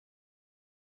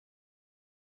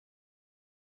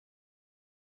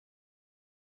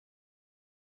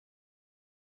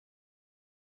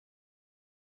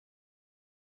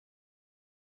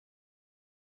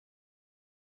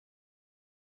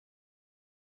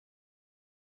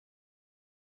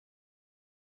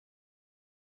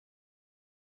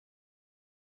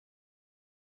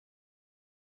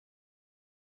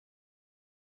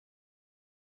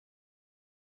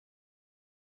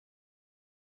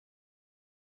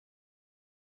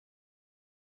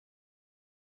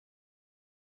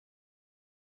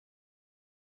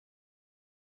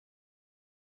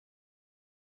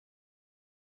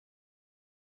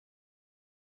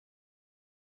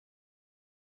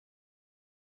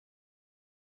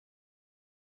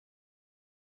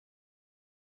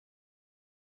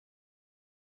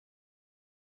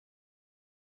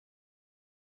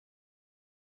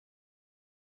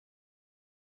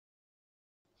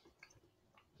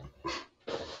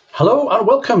Hello and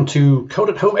welcome to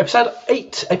Code at Home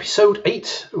episode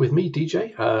 8 with me,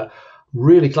 DJ.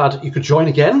 Really glad you could join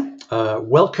again.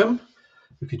 Welcome.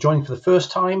 If you're joining for the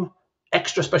first time,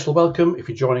 extra special welcome. If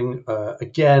you're joining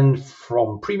again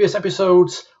from previous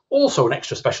episodes, also an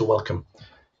extra special welcome.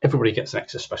 Everybody gets an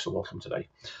extra special welcome today.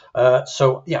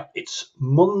 It's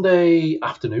Monday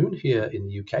afternoon here in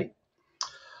the UK.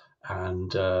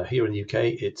 And here in the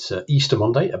UK, it's Easter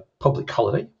Monday, a public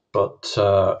holiday. But,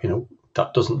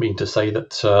 that doesn't mean to say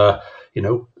that,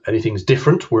 anything's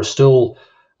different. We're still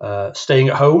staying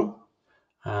at home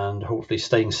and hopefully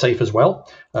staying safe as well.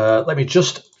 Let me I've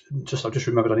just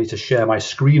remembered I need to share my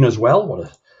screen as well.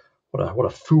 What a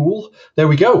fool. There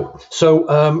we go. So,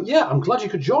 I'm glad you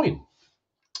could join.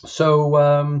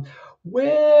 So,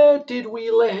 where did we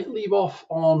leave off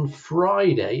on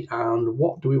Friday and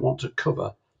what do we want to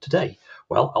cover today?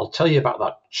 Well, I'll tell you about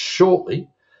that shortly.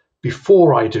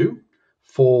 Before I do,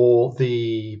 for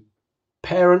the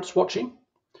parents watching,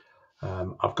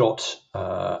 I've got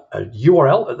a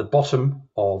URL at the bottom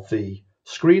of the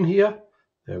screen here.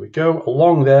 There we go.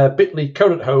 Along there, bit.ly,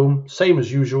 Code at Home, same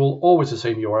as usual, always the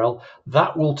same URL.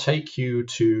 That will take you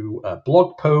to a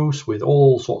blog post with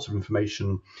all sorts of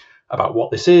information about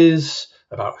what this is,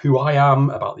 about who I am,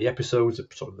 about the episodes,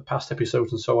 sort of the past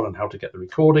episodes and so on, and how to get the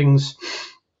recordings.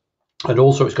 And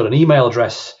also it's got an email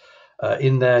address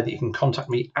in there that you can contact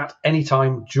me at any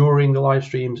time during the live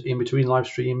streams, in between live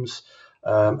streams.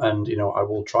 I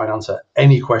will try and answer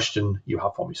any question you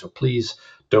have for me. So please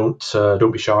don't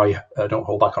be shy. Don't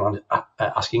hold back on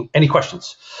asking any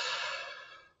questions.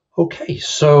 Okay,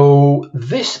 so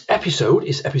this episode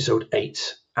is episode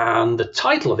 8, and the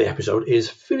title of the episode is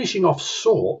Finishing Off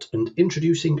Sort and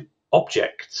Introducing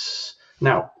Objects.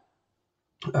 Now,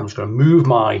 I'm just going to move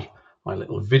my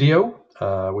little video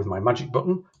with my magic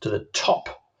button to the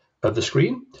top of the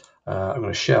screen. I'm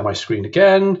going to share my screen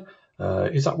again.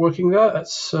 Is that working there?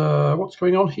 That's what's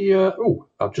going on here. Oh,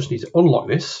 I just need to unlock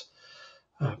this.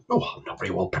 I'm not very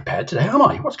well prepared today, am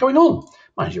I? What's going on?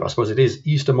 Mind you, I suppose it is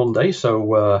Easter Monday,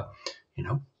 so,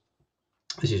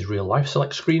 this is real life.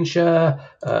 Select screen share.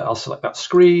 I'll select that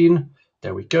screen.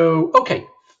 There we go. Okay,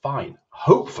 fine.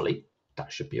 Hopefully,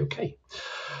 that should be okay.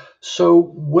 So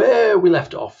where we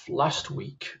left off last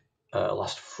week,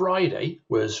 last Friday,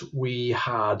 was we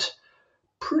had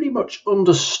pretty much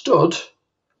understood,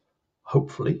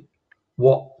 hopefully,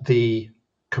 what the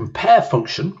compare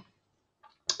function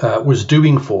was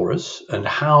doing for us and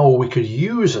how we could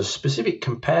use a specific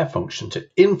compare function to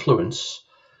influence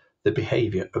the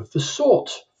behavior of the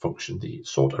sort function, the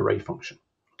sort array function.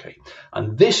 Okay,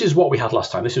 and this is what we had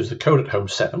last time. This was the Code at Home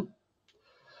 7.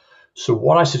 So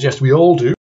what I suggest we all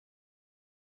do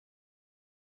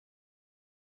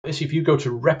is if you go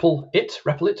to repl.it,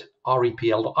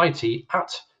 repl.it,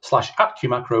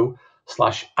 @qmacro/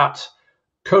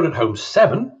 Code at Home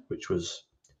 7, which was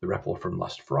the REPL from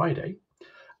last Friday.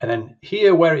 And then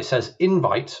here where it says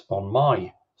invite on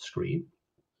my screen,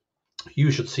 you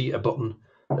should see a button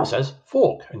that says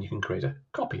fork, and you can create a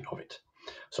copy of it.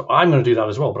 So I'm going to do that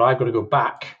as well, but I've got to go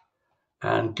back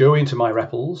and go into my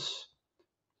REPLs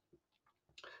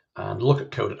and look at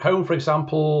Code at Home, for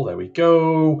example. There we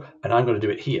go. And I'm going to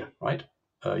do it here, right?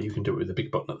 You can do it with the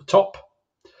big button at the top.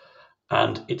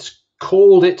 And it's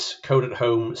called it Code at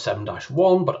Home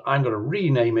 7-1, but I'm going to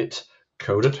rename it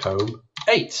Code at Home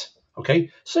 8. Okay,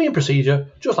 same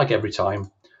procedure, just like every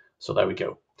time. So there we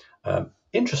go.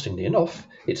 Interestingly enough,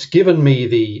 it's given me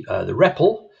the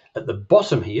REPL at the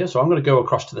bottom here. So I'm going to go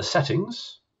across to the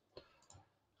settings,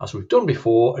 as we've done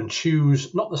before, and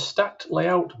choose not the stacked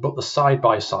layout, but the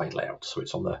side-by-side layout. So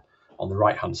it's on the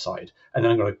right-hand side. And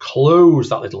then I'm going to close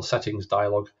that little settings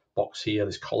dialog box here,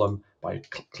 this column, by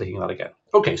clicking that again.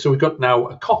 Okay, so we've got now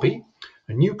a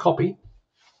new copy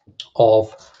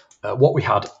of what we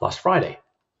had last Friday.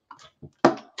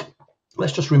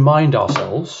 Let's just remind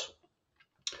ourselves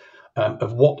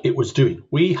of what it was doing.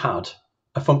 We had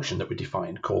a function that we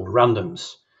defined called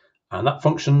randoms, and that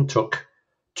function took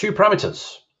two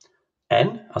parameters,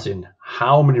 n, as in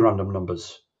how many random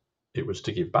numbers it was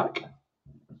to give back,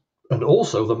 and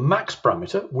also the max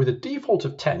parameter with a default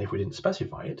of 10 if we didn't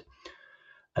specify it,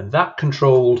 and that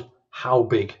controlled how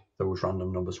big those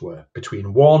random numbers were,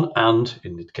 between 1 and,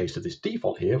 in the case of this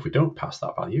default here, if we don't pass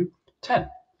that value, 10.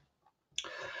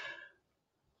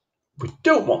 We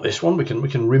don't want this one, we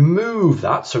can remove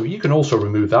that. So you can also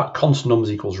remove that, const nums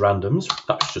equals randoms.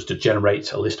 That's just to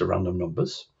generate a list of random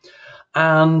numbers.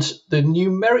 And the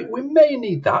numeric, we may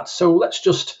need that. So let's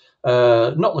just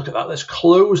not look at that. Let's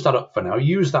close that up for now.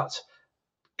 Use that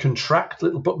contract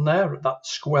little button there, that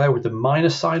square with the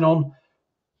minus sign on.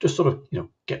 Just sort of,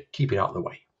 keep it out of the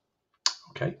way.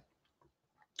 Okay.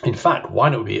 In fact, why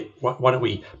don't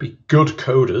we be good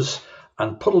coders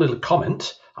and put a little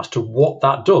comment as to what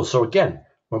that does? So again,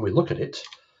 when we look at it,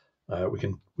 we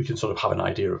can sort of have an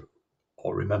idea of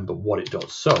or remember what it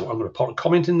does. So I'm going to put a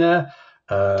comment in there.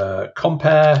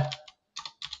 Compare.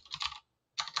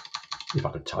 If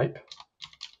I could type.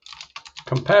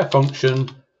 Compare function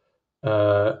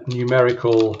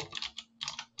numerical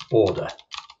order.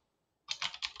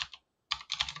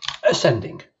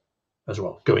 Ascending as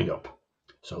well, going up.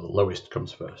 So the lowest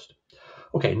comes first.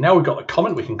 Okay, now we've got the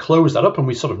comment. We can close that up and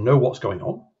we sort of know what's going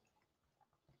on.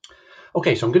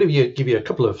 Okay, so I'm going to give you a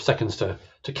couple of seconds to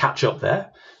catch up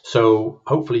there. So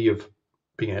hopefully you've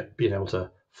been able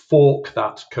to fork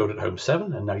that code at home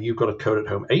 7, and now you've got a code at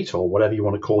home 8, or whatever you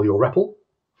want to call your REPL.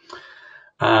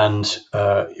 And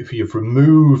if you've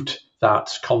removed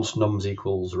that const nums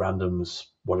equals randoms,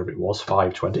 whatever it was,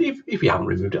 520, if you haven't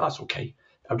removed it, that's okay.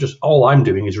 All I'm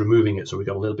doing is removing it so we've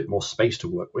got a little bit more space to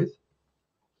work with.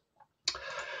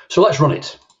 So let's run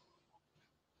it.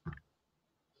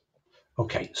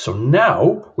 Okay, so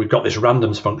now we've got this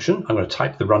randoms function. I'm going to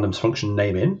type the randoms function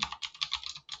name in.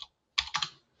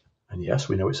 And yes,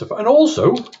 we know it's a, and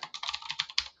also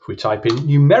if we type in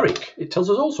numeric, it tells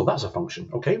us also that's a function.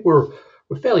 Okay, we're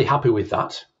fairly happy with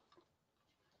that.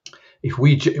 If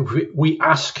we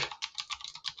ask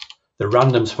the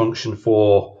randoms function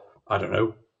for, I don't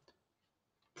know,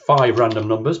 5 random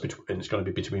numbers, and it's going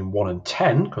to be between 1 and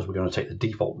 10, because we're going to take the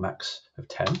default max of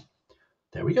 10.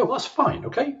 There we go. That's fine.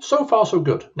 Okay, so far so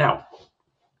good. Now,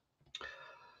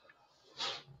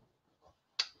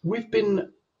 we've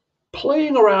been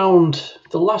playing around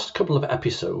the last couple of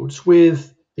episodes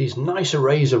with these nice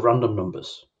arrays of random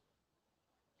numbers.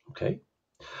 Okay.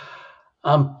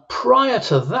 Prior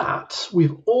to that,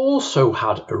 we've also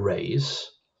had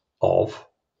arrays of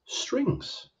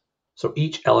strings. So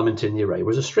each element in the array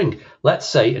was a string. Let's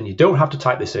say, and you don't have to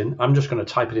type this in, I'm just going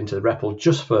to type it into the REPL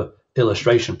just for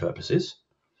illustration purposes.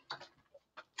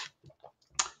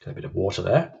 Get a bit of water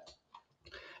there.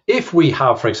 If we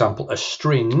have, for example, a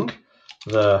string,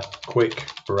 the quick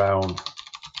brown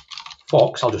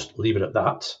fox, I'll just leave it at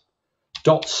that,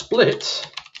 dot split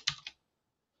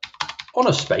on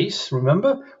a space.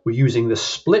 Remember, we're using the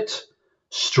split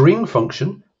string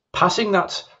function, passing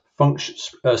that function,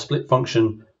 split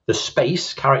function the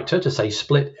space character to say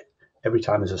split every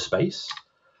time there's a space,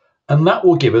 and that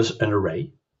will give us an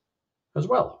array as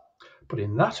well. But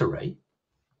in that array,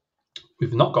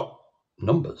 we've not got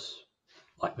numbers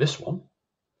like this one.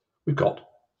 We've got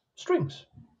strings.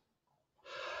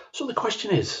 So the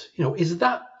question is, is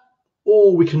that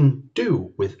all we can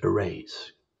do with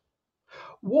arrays?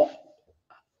 What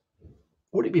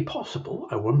would it be possible,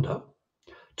 I wonder,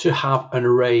 to have an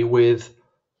array with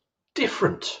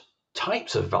different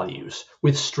types of values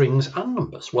with strings and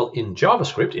numbers? Well, in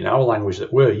JavaScript, in our language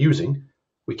that we're using,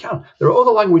 we can. There are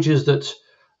other languages that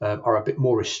are a bit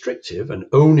more restrictive and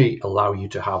only allow you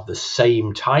to have the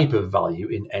same type of value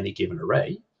in any given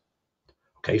array.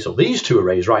 Okay, so these two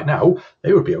arrays right now,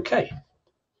 they would be okay.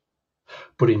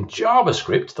 But in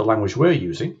JavaScript, the language we're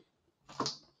using,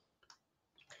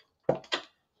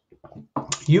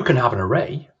 you can have an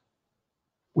array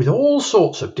with all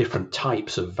sorts of different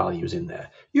types of values in there.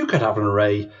 You could have an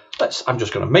array, I'm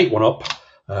just going to make one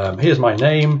up. Here's my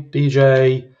name,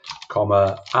 DJ,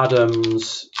 comma,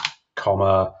 Adams,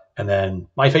 comma, and then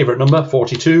my favorite number,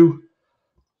 42.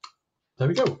 There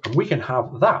we go. And we can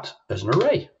have that as an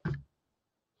array.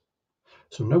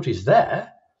 So notice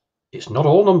there, it's not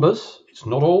all numbers, it's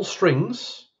not all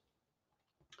strings.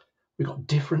 We've got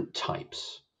different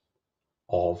types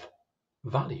of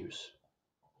values.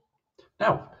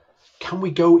 Now, can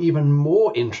we go even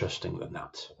more interesting than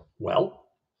that? Well,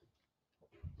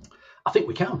 I think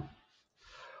we can.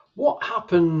 What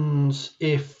happens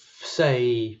if,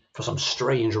 say, for some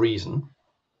strange reason,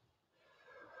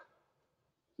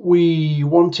 we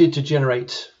wanted to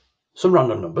generate some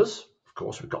random numbers? Of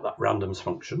course, we've got that randoms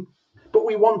function, but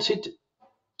we wanted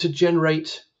to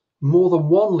generate more than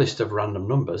one list of random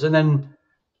numbers and then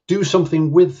do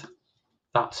something with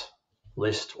that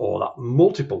list or that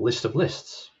multiple list of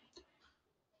lists.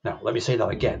 Now, let me say that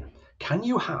again. Can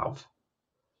you have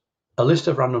a list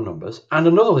of random numbers and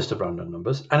another list of random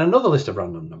numbers and another list of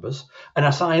random numbers and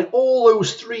assign all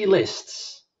those 3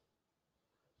 lists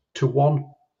to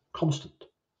one constant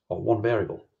or one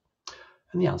variable?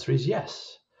 And the answer is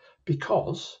yes,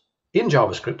 because in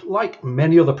JavaScript, like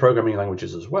many other programming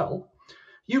languages as well,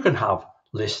 you can have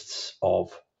lists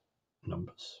of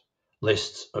numbers,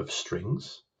 lists of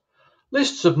strings,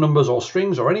 lists of numbers or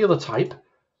strings or any other type.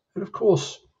 And of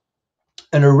course,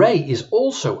 an array is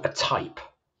also a type.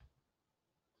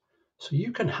 So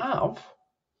you can have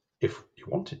if you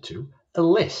wanted to, a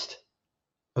list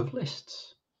of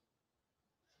lists.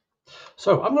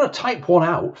 So I'm going to type one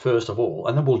out first of all,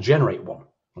 and then we'll generate one.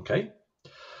 Okay.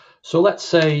 So let's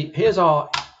say here's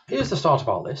the start of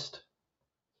our list,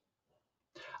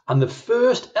 and the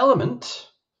first element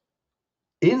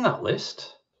in that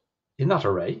list, in that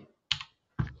array,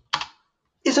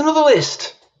 is another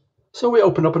list. So we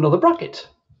open up another bracket.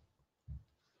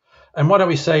 And why don't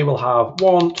we say we'll have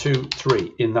 1, 2,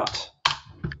 3 in that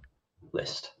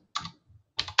list.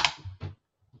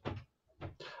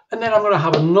 And then I'm going to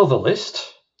have another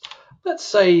list. Let's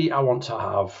say I want to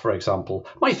have, for example,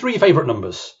 my 3 favorite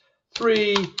numbers,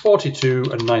 3,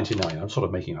 42, and 99. I'm sort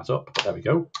of making that up, but there we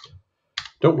go.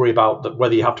 Don't worry about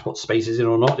whether you have to put spaces in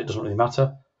or not. It doesn't really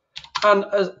matter. And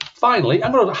finally,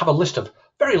 I'm going to have a list of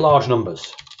very large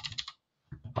numbers.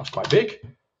 That's quite big.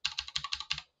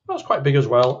 That's quite big as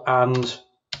well. And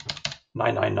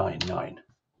 9999.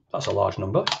 That's a large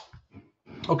number.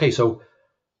 Okay, so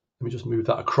let me just move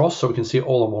that across so we can see it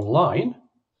all on one line.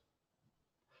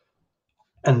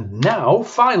 And now,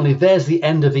 finally, there's the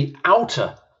end of the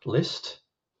outer list.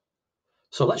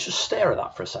 So let's just stare at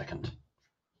that for a second.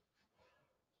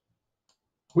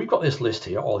 We've got this list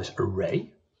here, or this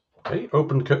array. Okay,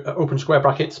 open square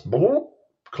brackets,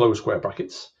 close square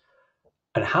brackets.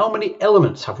 And how many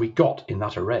elements have we got in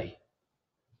that array?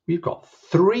 We've got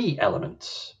 3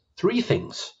 elements, 3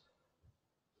 things.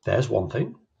 There's one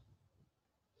thing.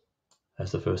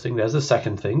 There's the first thing, there's the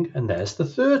second thing, and there's the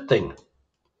third thing.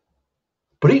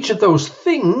 But each of those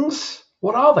things,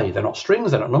 what are they? They're not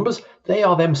strings, they're not numbers. They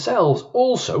are themselves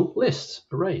also lists,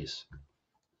 arrays.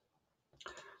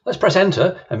 Let's press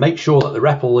enter and make sure that the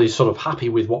REPL is sort of happy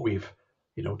with what we've,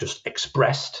 just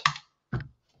expressed.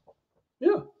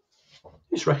 Yeah,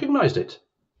 it's recognized it.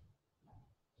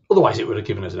 Otherwise, it would have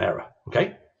given us an error,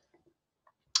 okay?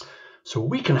 So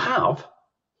we can have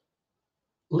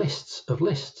lists of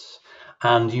lists.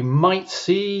 And you might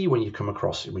see when you come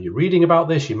across, when you're reading about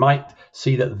this, you might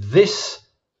see that this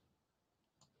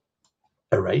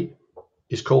array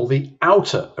is called the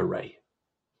outer array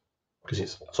because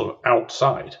it's sort of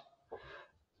outside.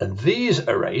 And these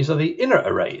arrays are the inner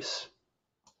arrays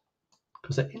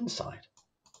because they're inside.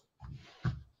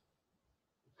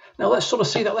 Now let's sort of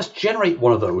see that. Let's generate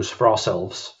one of those for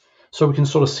ourselves so we can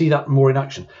sort of see that more in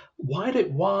action. Why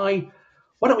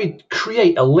don't we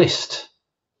create a list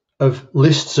of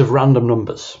lists of random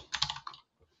numbers?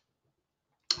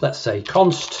 Let's say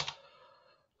const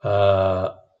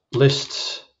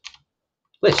lists,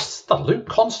 that'll do.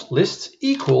 Const lists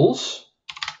equals,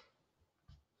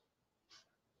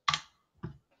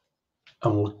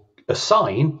 and we'll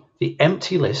assign the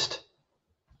empty list,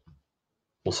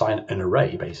 we'll assign an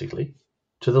array basically,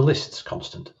 to the lists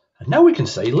constant. And now we can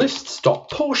say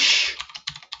lists.push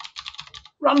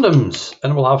randoms,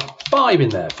 and we'll have 5 in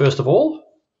there first of all.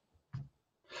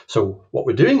 So what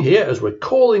we're doing here is we're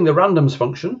calling the randoms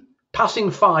function,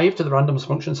 passing 5 to the randoms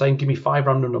function, saying give me 5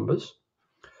 random numbers.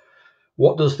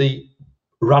 What does the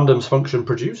randoms function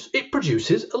produce? It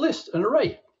produces a list, an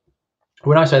array.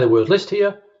 When I say the word list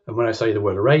here, and when I say the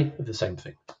word array, they're the same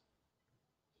thing.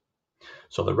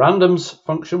 So the randoms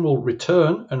function will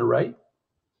return an array,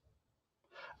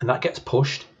 and that gets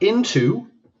pushed into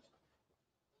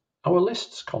our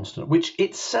lists constant, which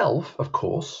itself, of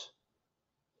course,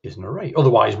 is an array.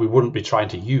 Otherwise, we wouldn't be trying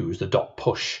to use the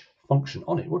 .push function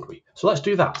on it, would we? So let's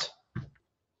do that.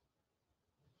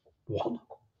 1.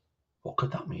 What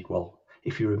could that mean? Well,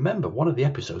 if you remember one of the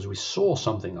episodes, we saw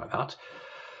something like that.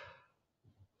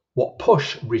 What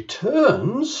push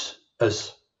returns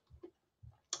as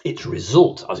its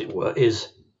result, as it were, is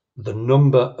the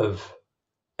number of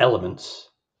elements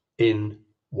in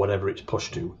whatever it's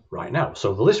pushed to right now.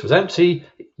 So the list was empty.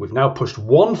 We've now pushed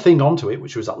one thing onto it,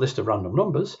 which was that list of random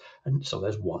numbers. And so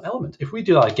there's 1 element. If we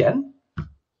do that again,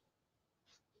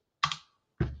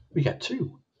 we get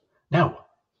 2. Now,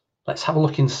 let's have a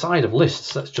look inside of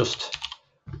lists. Let's just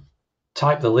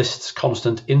type the lists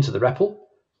constant into the REPL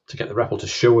to get the REPL to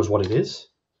show us what it is.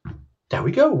 There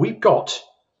we go. We've got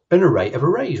an array of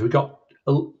arrays. We've got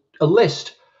a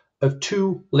list of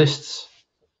 2 lists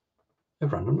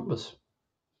of random numbers.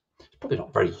 It's probably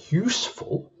not very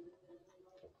useful,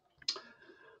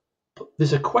 but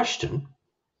there's a question.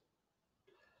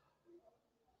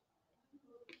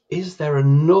 Is there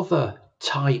another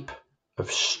type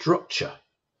of structure,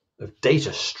 of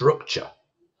data structure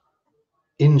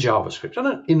in JavaScript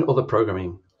and in other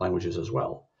programming languages as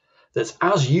well, that's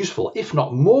as useful, if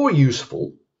not more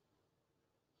useful,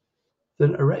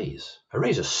 than arrays?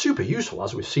 Arrays are super useful,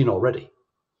 as we've seen already.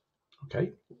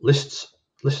 Okay, lists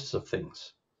of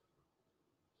things.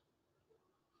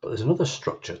 But there's another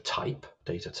structure type,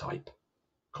 data type,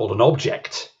 called an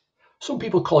object. Some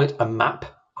people call it a map.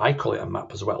 I call it a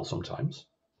map as well sometimes.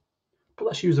 But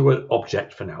let's use the word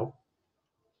object for now,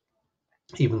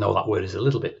 even though that word is a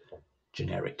little bit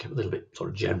generic, a little bit sort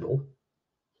of general.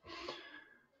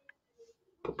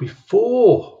 But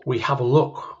before we have a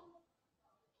look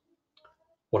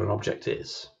what an object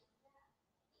is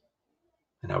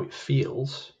and how it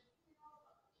feels,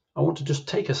 I want to just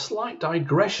take a slight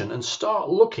digression and start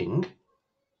looking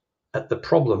at the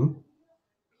problem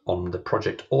on the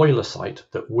Project Euler site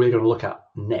that we're going to look at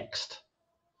next.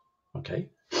 Okay.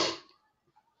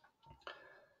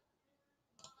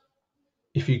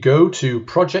 If you go to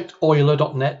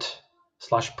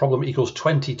projecteuler.net/problem equals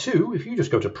 22, if you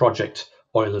just go to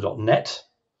projecteuler.net,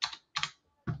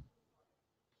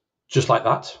 just like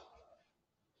that,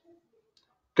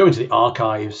 go into the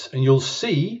archives and you'll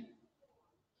see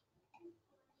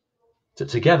that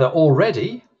together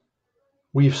already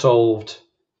we've solved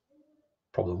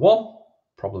problem 1,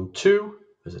 problem 2,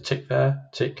 there's a tick there,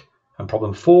 tick, and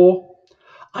problem 4.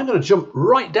 I'm going to jump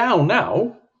right down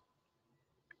now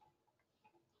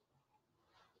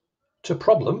to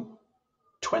problem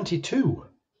 22.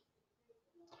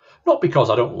 Not because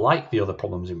I don't like the other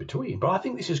problems in between, but I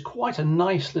think this is quite a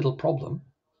nice little problem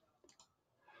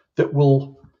that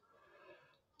will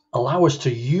allow us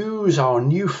to use our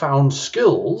newfound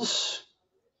skills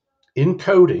in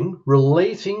coding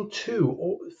relating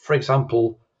to, for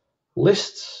example,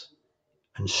 lists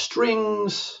and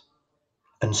strings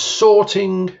and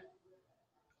sorting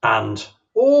and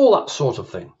all that sort of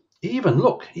thing.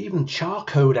 Even char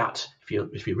code at,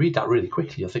 if you read that really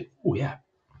quickly, you'll think, oh yeah,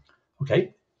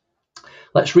 okay.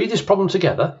 Let's read this problem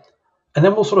together, and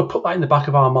then we'll sort of put that in the back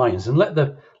of our minds and let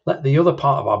the other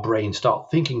part of our brain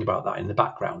start thinking about that in the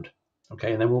background.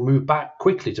 Okay, and then we'll move back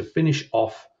quickly to finish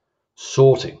off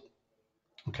sorting.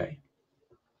 Okay,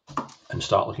 and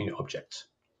start looking at objects.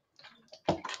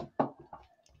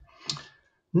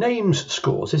 Names,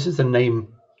 scores. This is the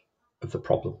name of the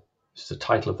problem. This is the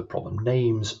title of the problem.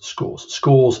 Names, scores.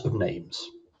 Scores of names.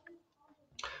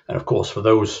 And of course, for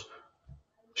those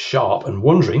sharp and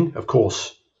wondering, of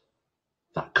course,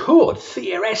 that could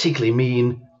theoretically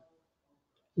mean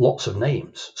lots of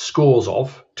names. Scores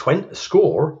of 20.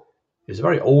 Score is a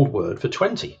very old word for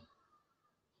 20.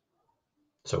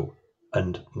 So,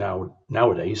 and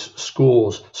nowadays,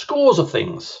 scores of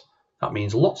things. That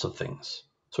means lots of things.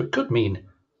 So it could mean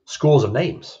scores of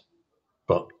names,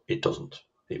 but it doesn't.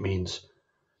 It means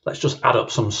let's just add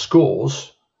up some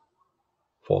scores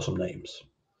for some names.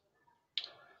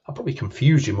 I probably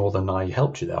confused you more than I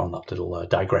helped you there on that little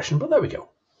digression, but there we go.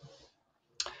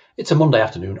 It's a Monday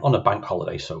afternoon on a bank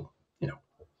holiday, so,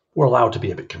 we're allowed to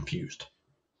be a bit confused.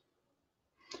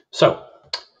 So,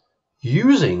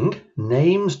 using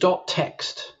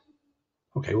names.txt.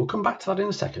 Okay, we'll come back to that in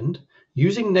a second.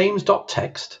 Using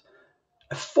names.txt,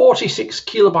 a 46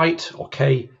 kilobyte or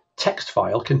K text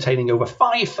file containing over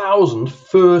 5,000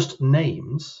 first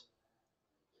names.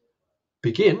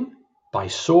 Begin by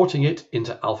sorting it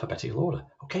into alphabetical order.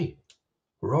 Okay,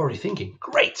 we're already thinking,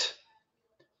 great.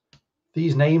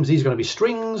 These names, these are going to be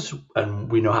strings, and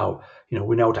we know how,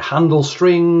 we know how to handle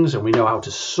strings, and we know how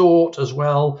to sort as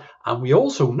well. And we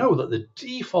also know that the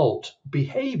default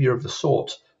behavior of the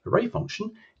sort array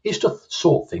function is to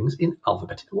sort things in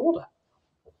alphabetical order.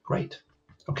 Great.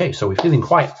 Okay, so we're feeling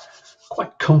quite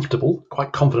comfortable,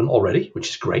 quite confident already, which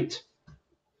is great.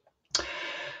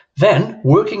 Then,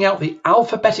 working out the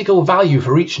alphabetical value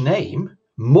for each name,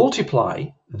 multiply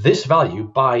this value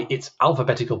by its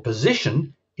alphabetical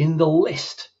position in the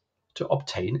list to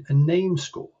obtain a name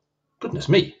score. Goodness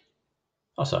me,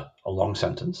 that's a long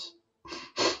sentence.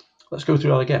 Let's go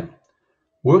through that again.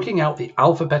 Working out the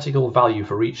alphabetical value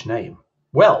for each name.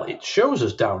 Well, it shows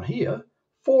us down here,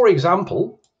 for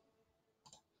example,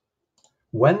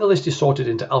 when the list is sorted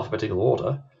into alphabetical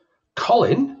order,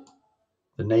 Colin,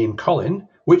 the name Colin,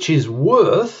 which is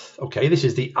worth, okay, this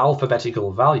is the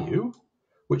alphabetical value,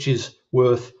 which is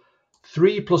worth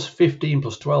 3 plus 15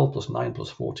 plus 12 plus 9 plus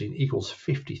 14 equals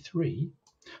 53.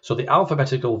 So the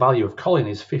alphabetical value of Colin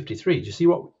is 53. Do you see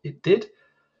what it did?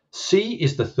 C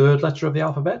is the third letter of the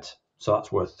alphabet, so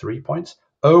that's worth 3 points.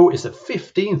 O is the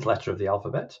 15th letter of the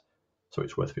alphabet, so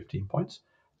it's worth 15 points.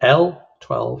 L,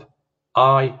 12,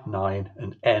 I, 9,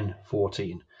 and N,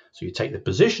 14. So you take the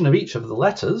position of each of the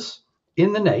letters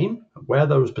in the name, where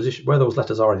those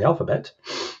letters are in the alphabet.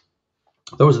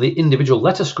 Those are the individual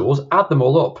letter scores. Add them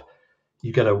all up.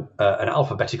 You get an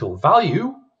alphabetical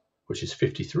value, which is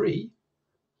 53.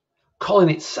 Colin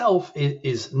itself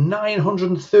is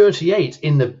 938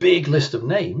 in the big list of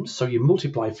names. So you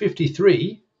multiply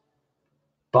 53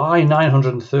 by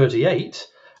 938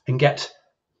 and get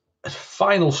a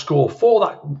final score for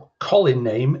that Colin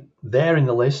name there in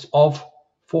the list of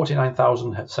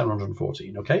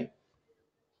 49,714, okay?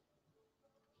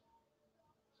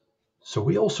 So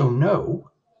we also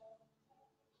know,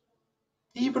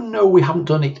 even though we haven't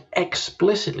done it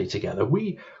explicitly together,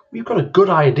 we've got a good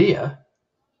idea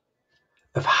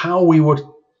of how we would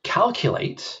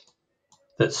calculate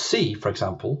that C, for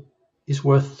example, is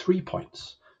worth 3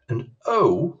 points, and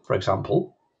O, for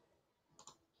example,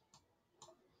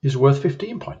 is worth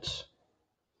 15 points.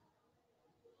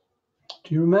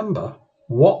 Do you remember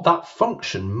what that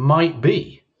function might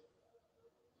be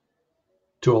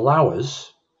to allow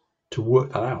us to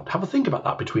work that out? Have a think about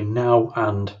that between now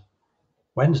and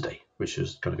Wednesday, which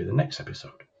is going to be the next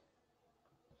episode.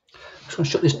 I'm just going to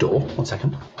shut this door, 1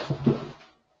 second.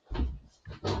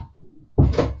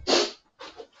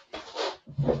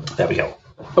 There we go.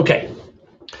 Okay.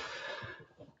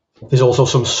 There's also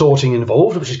some sorting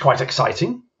involved, which is quite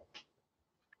exciting.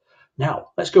 Now,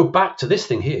 let's go back to this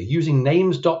thing here, using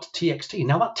names.txt.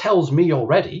 Now, that tells me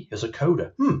already, as a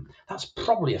coder, that's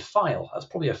probably a file. That's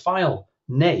probably a file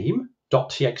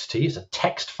name.txt. It's a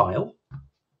text file.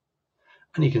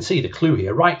 And you can see the clue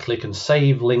here. Right-click and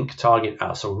save link target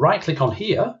as. So right-click on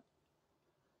here,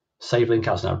 save link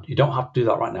as. Now, you don't have to do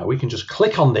that right now. We can just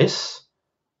click on this,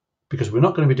 because we're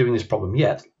not going to be doing this problem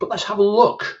yet. But let's have a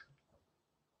look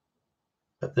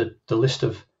at the list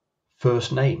of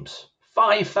first names.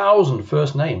 5,000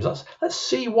 first names. Let's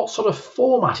see what sort of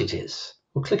format it is.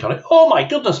 We'll click on it. Oh my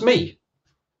goodness me!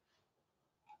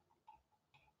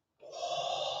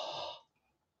 Oh,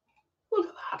 look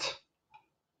at that.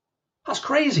 That's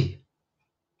crazy.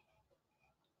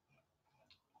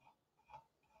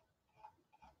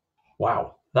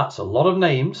 Wow, that's a lot of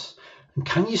names. And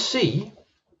can you see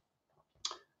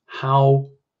how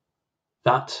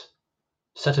that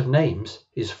set of names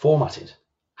is formatted?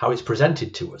 How it's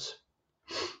presented to us?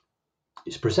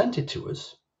 It's presented to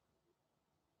us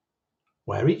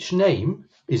where each name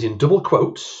is in double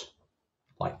quotes,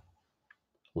 like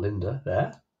Linda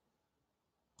there.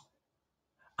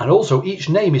 And also each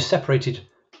name is separated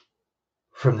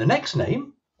from the next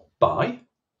name by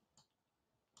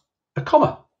a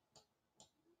comma.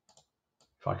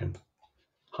 If I can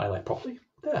highlight properly,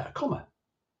 there, a comma.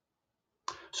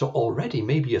 So already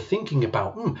maybe you're thinking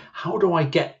about, how do I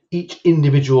get each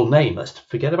individual name? Let's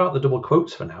forget about the double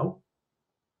quotes for now.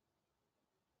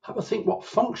 Have a think what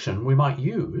function we might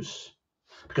use,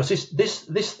 because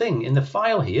this thing in the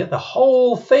file here, the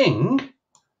whole thing,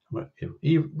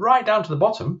 right down to the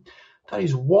bottom, that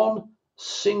is one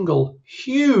single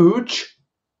huge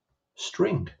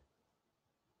string.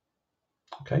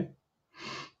 Okay.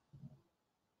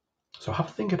 So have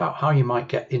a think about how you might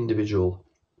get individual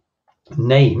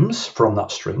names from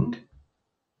that string.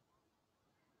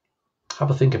 Have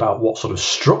a think about what sort of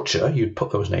structure you'd put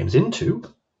those names into,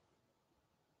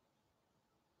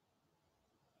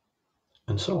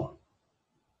 and so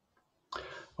on.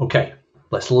 Okay,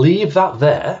 let's leave that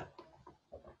there,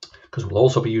 because we'll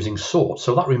also be using sort.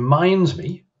 So that reminds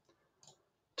me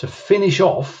to finish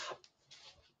off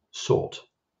sort.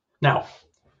 Now,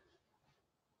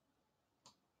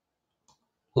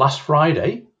 last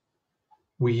Friday,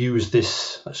 we used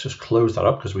this. Let's just close that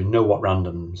up because we know what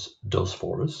randoms does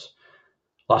for us.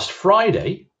 Last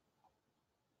Friday,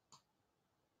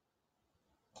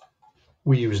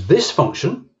 we used this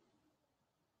function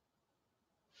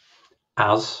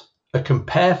as a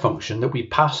compare function that we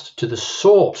passed to the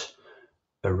sort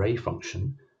array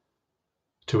function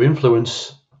to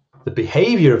influence the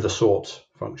behavior of the sort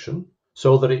function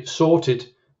so that it sorted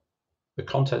the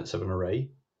contents of an array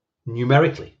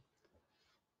numerically.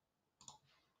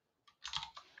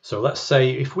 So let's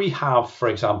say if we have, for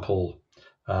example,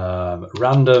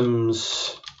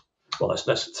 randoms, well,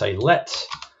 let's say let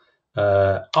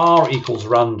r equals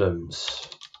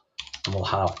randoms, and we'll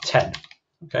have 10,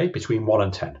 okay, between 1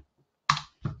 and 10.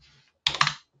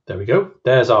 There we go.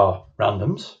 There's our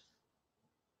randoms.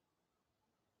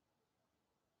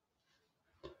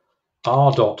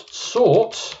 R dot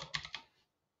sort.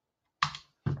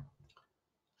 I'm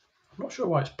not sure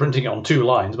why it's printing it on 2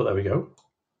 lines, but there we go.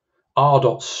 R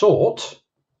dot sort.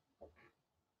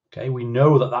 Okay, we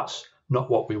know that that's not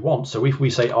what we want. So if we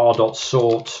say R dot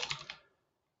sort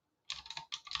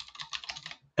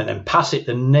and then pass it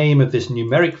the name of this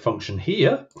numeric function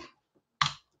here,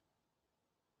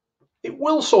 it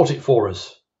will sort it for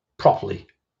us properly.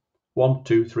 1,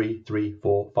 2, 3, 3,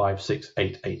 4, 5, 6,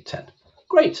 8, 8, 10.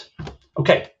 Great.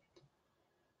 Okay.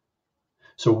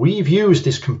 So we've used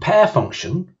this compare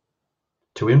function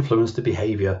to influence the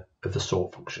behavior of the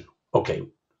sort function. Okay.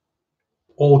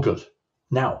 All good.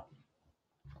 Now,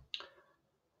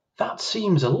 that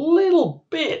seems a little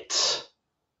bit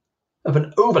of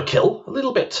an overkill, a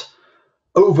little bit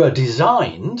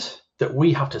over-designed, that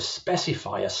we have to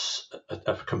specify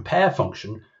a compare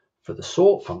function for the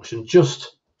sort function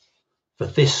just for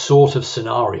this sort of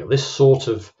scenario, this sort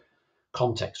of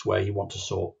context where you want to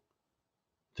sort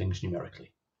things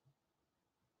numerically.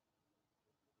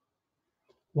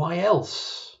 Why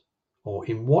else, or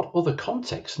in what other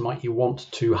context might you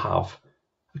want to have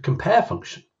a compare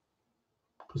function?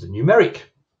 Because the numeric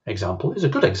example is a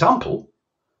good example,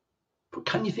 but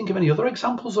can you think of any other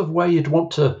examples of where you'd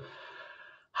want to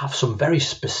have some very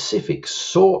specific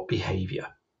sort behavior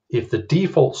if the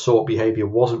default sort behavior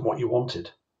wasn't what you wanted?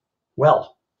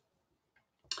 Well,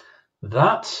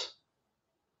 that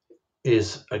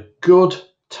is a good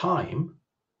time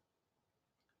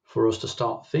for us to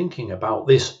start thinking about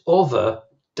this other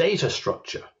data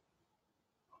structure.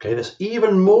 Okay, that's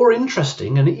even more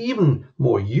interesting and even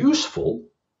more useful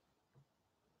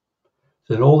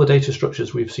than all the data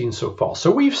structures we've seen so far.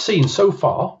 So we've seen so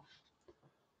far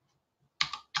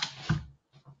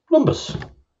numbers.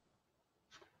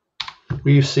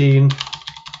 We've seen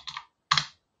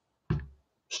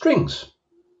strings.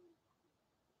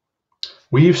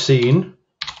 We've seen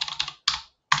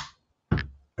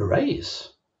arrays.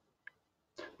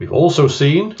 We've also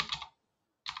seen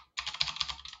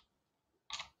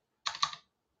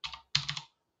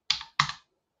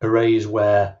arrays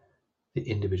where the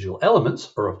individual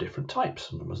elements are of different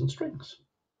types, numbers and strings.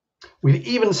 We've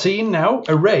even seen now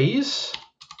arrays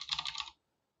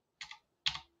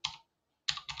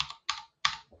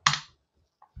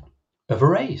of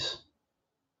arrays.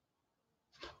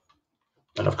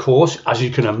 And of course, as you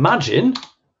can imagine,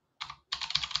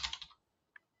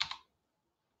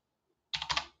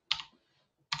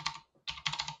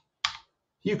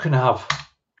 you can have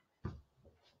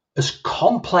as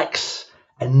complex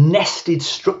a nested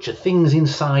structure, things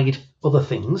inside other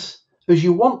things, as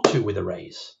you want to with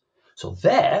arrays. So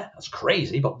there, that's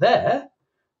crazy, but there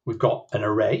we've got an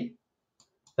array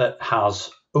that has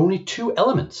only two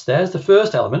elements. There's the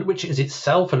first element, which is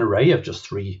itself an array of just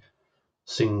three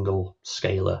single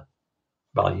scalar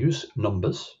values,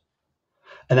 numbers.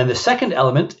 And then the second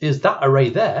element is that array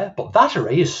there, but that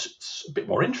array is a bit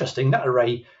more interesting. That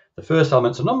array, the first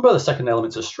element's a number, the second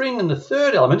element's a string, and the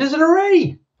third element is an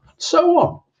array. So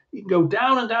on. You can go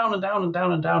down and down and down and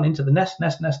down and down into the nest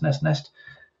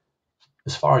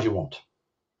as far as you want.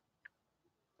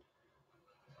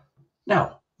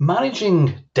 Now,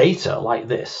 managing data like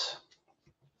this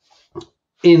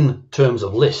in terms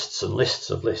of lists and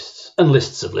lists of lists and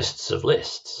lists of lists of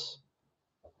lists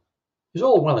is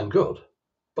all well and good,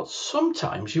 but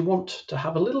sometimes you want to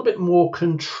have a little bit more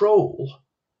control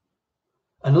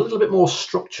and a little bit more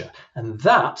structure, and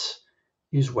that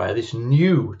is where this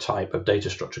new type of data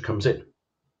structure comes in.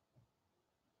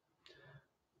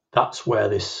 That's where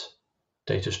this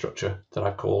data structure that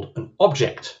I've called an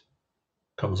object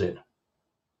comes in.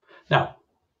 Now,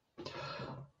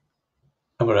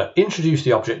 I'm going to introduce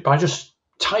the object by just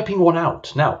typing one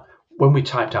out. Now, when we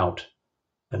typed out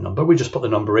a number, we just put the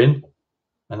number in,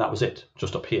 and that was it,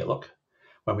 just up here, look.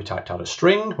 When we typed out a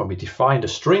string, when we defined a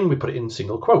string, we put it in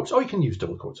single quotes. Or you can use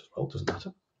double quotes as well, doesn't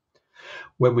matter.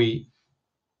 When we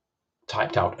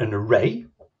typed out an array,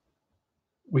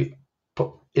 we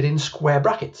put it in square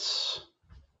brackets.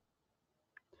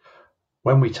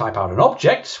 When we type out an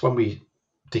object, when we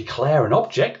declare an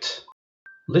object,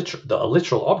 a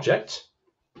literal object,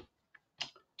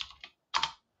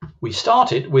 we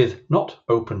started with not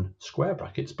open square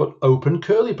brackets, but open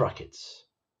curly brackets.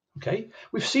 Okay,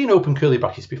 we've seen open curly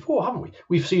brackets before, haven't we?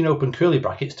 We've seen open curly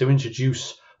brackets to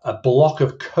introduce a block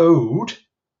of code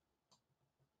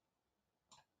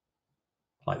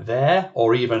like there,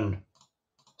 or even,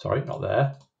 sorry, not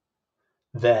there,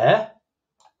 there,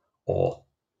 or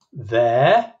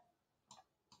there,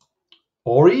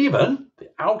 or even the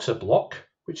outer block,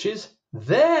 which is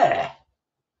there.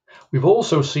 We've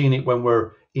also seen it when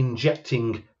we're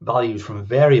injecting values from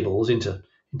variables into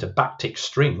backtick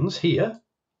strings here.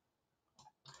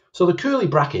 So the curly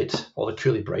bracket, or the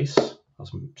curly brace,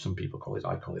 as some people call it,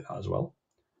 I call it that as well,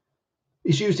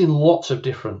 is used in lots of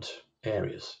different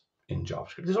areas in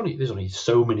JavaScript. There's only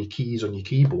so many keys on your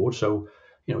keyboard, so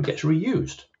it gets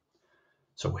reused.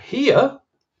 So here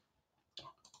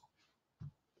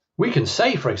we can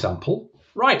say, for example,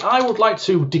 right, I would like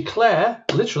to declare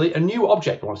literally a new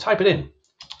object. I want to type it in,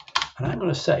 and I'm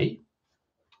going to say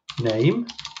name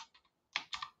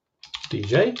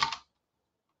DJ.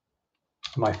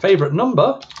 My favorite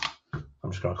number,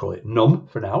 I'm just going to call it num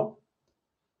for now,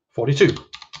 42.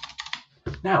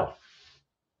 Now,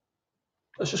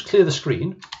 let's just clear the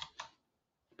screen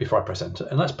before I press enter,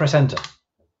 and let's press enter.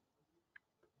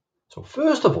 So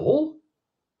first of all,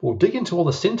 we'll dig into all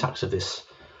the syntax of this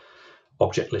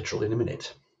object literal in a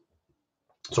minute.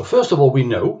 So first of all, we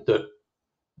know that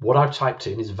what I've typed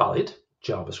in is valid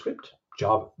JavaScript.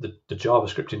 The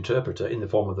JavaScript interpreter in the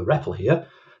form of the REPL here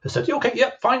has said, okay, yeah,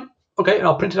 fine, okay, and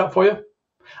I'll print it out for you.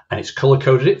 And it's color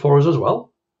coded it for us as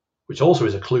well, which also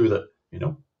is a clue that,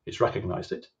 it's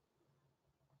recognized it.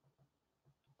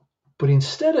 But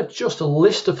instead of just a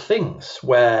list of things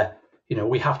where,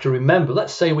 we have to remember,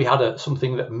 let's say we had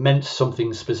something that meant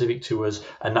something specific to us,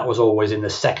 and that was always in the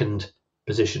second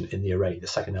position in the array, the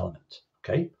second element,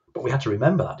 okay? But we had to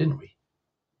remember that, didn't we?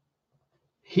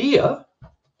 Here,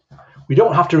 we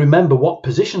don't have to remember what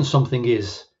position something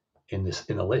is in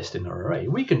a list, in an array.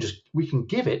 We can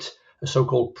give it a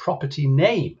so-called property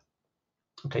name.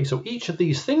 Okay, so each of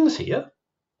these things here,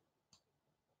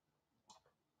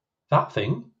 that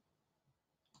thing,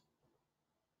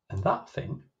 and that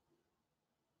thing,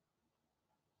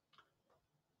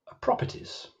 are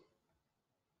properties.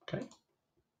 Okay,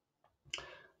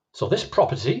 so this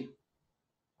property,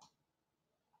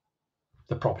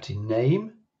 the property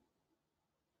name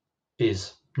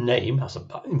is name.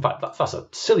 In fact, that's a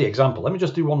silly example. Let me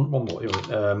just do one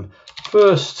more.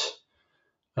 First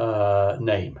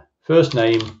name. First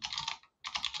name,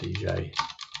 DJ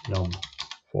num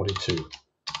 42.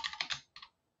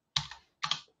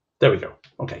 There we go.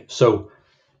 Okay, so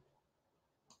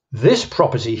this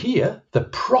property here, the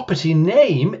property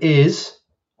name is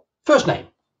first name.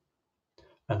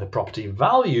 And the property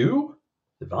value,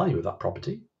 the value of that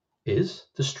property, is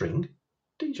the string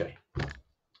DJ.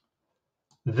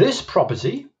 This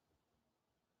property,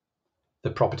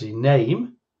 the property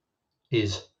name,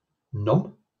 is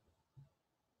num.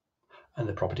 And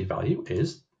the property value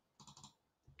is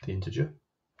the integer,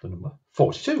 the number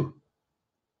 42.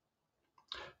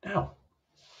 Now,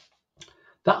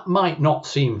 that might not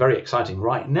seem very exciting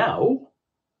right now,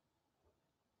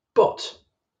 but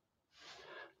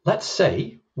let's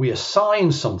say we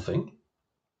assign something,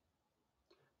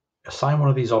 assign one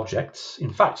of these objects.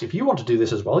 In fact, if you want to do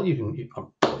this as well, you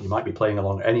might be playing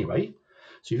along anyway.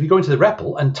 So if you go into the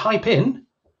REPL and type in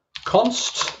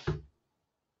const,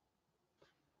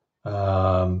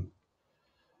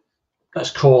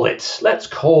 let's call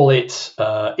it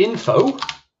info.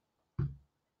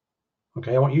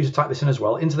 Okay, I want you to type this in as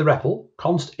well into the REPL.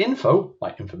 Const info,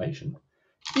 like information,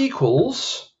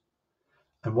 equals,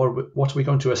 and what are we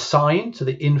going to assign to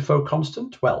the info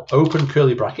constant? Well, open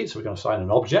curly brackets, so we're going to assign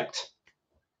an object.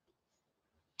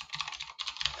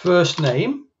 First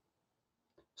name,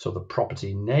 so the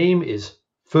property name is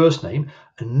first name,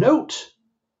 and note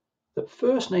that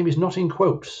first name is not in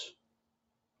quotes.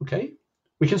 Okay,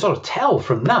 we can sort of tell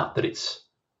from that it's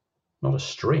not a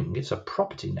string, it's a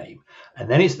property name. And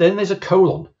then there's a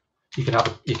colon. You can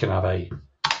have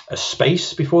a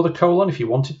space before the colon if you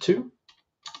wanted to.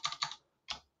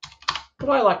 But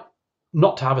I like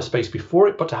not to have a space before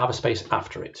it, but to have a space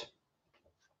after it.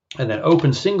 And then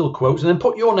open single quotes and then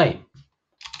put your name.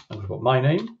 I'm going to put my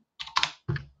name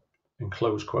and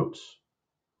close quotes.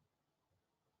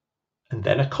 And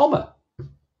then a comma.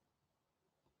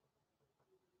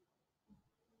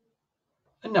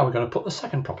 And now we're going to put the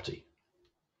second property.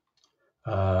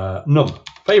 Num,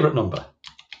 favorite number.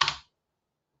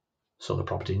 So the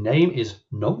property name is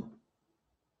num.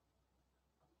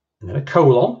 And then a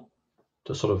colon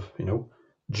to sort of,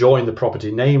 join the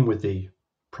property name with the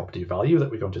property value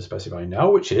that we're going to specify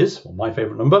now, which is, well, my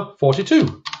favorite number,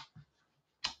 42.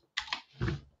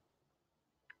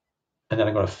 And then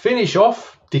I'm going to finish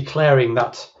off declaring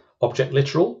that object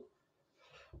literal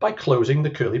by closing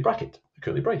the curly bracket, the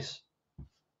curly brace.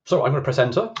 So I'm going to press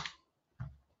enter.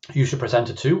 You should press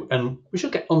enter too, and we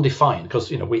should get undefined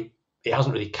because it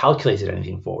hasn't really calculated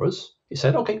anything for us. It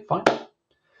said, okay, fine.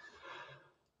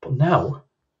 But now,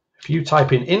 if you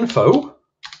type in info,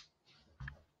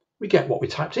 we get what we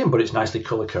typed in, but it's nicely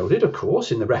color coded, of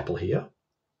course, in the REPL here.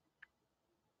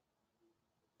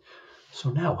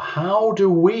 So now, how do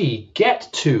we get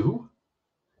to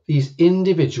these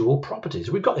individual properties?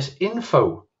 We've got this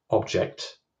info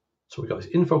object. So we've got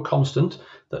this info constant,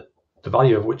 that the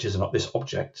value of which is not this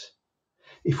object.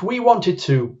 If we wanted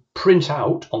to print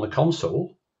out on the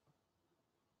console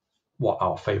what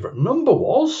our favorite number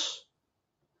was,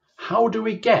 how do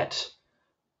we get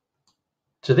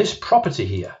to this property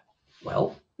here?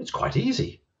 Well, it's quite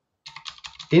easy.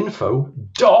 Info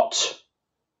dot,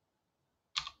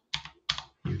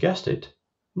 you guessed it,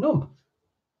 num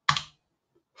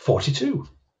 42.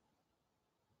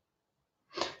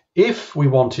 If we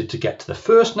wanted to get to the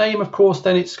first name, of course,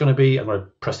 then it's going to be, I'm going to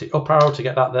press the up arrow to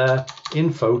get that there,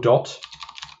 info dot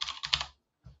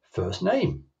first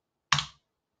name,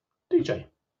 DJ.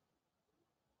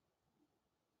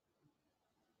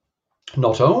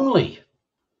 Not only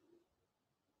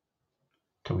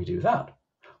can we do that,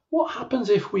 what happens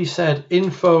if we said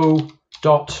info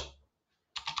dot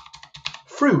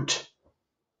fruit?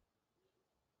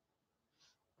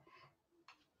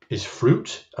 Is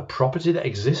fruit a property that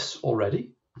exists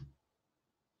already?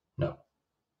 No.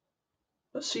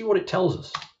 Let's see what it tells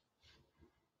us.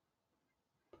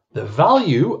 The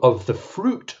value of the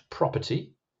fruit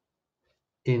property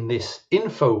in this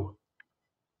info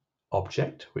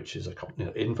object, which is a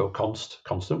info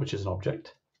constant, which is an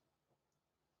object,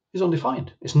 is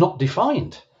undefined. It's not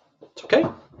defined. It's okay.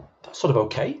 That's sort of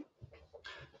okay.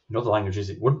 In other languages,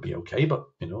 it wouldn't be okay, but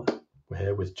we're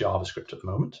here with JavaScript at the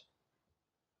moment.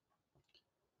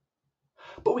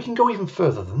 But we can go even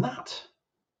further than that.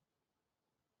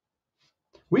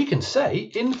 We can say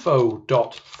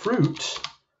info.fruit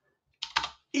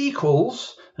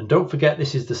equals, and don't forget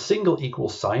this is the single equal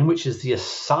sign, which is the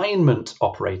assignment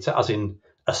operator, as in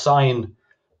assign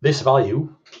this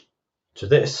value to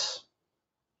this,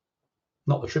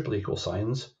 not the triple equal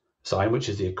sign, which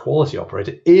is the equality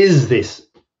operator. Is this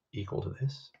equal to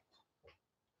this?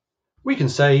 We can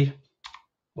say,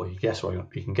 well, you can guess what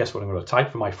I'm going to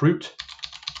type for my fruit.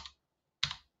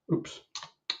 Oops.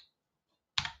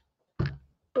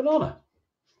 Banana.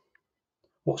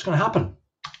 What's going to happen?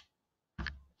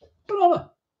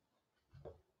 Banana.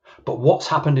 But what's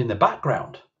happened in the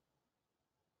background?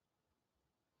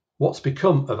 What's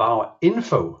become of our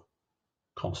info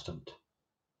constant?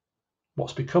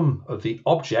 What's become of the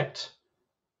object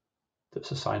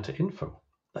that's assigned to info?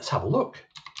 Let's have a look.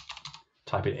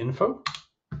 Type in info.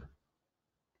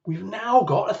 We've now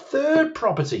got a third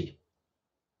property.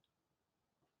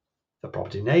 The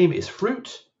property name is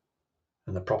fruit,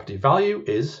 and the property value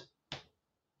is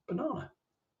banana.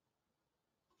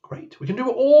 Great. We can do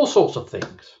all sorts of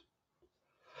things.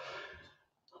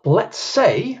 Let's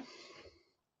say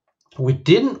we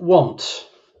didn't want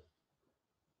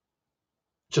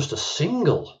just a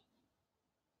single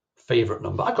favorite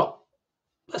number.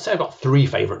 Let's say I've got 3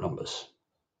 favorite numbers.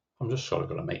 I'm just sort of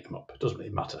going to make them up. It doesn't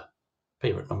really matter.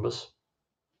 Favorite numbers.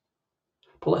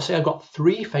 But let's say I've got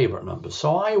 3 favorite numbers.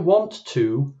 So I want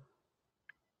to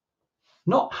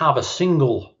not have a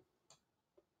single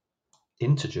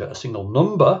integer, a single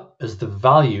number as the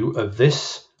value of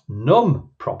this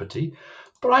num property,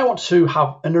 but I want to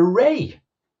have an array.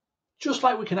 Just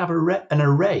like we can have an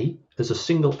array as a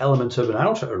single element of an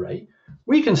outer array,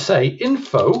 we can say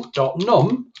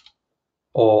info.num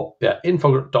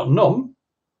info.num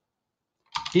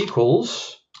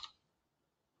equals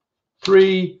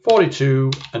 3, 42,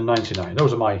 and 99.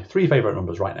 Those are my 3 favorite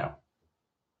numbers right now.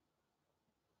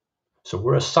 So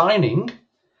we're assigning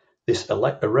this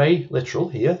array literal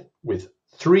here with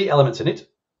 3 elements in it,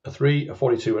 a 3, a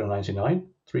 42, and a 99,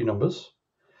 3 numbers.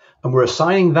 And we're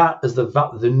assigning that as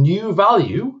the new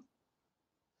value,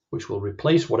 which will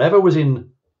replace whatever was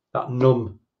in that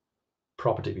num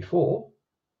property before.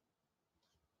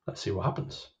 Let's see what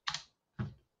happens.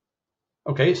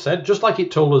 Okay, it said, just like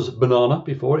it told us banana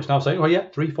before, it's now saying, oh yeah,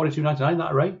 3, 42, 99,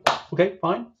 that array. Okay,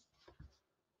 fine.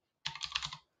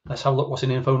 Let's have a look what's in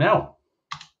info now.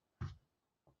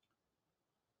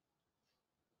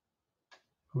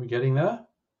 Are we getting there?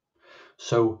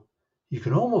 So you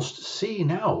can almost see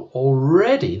now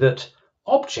already that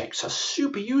objects are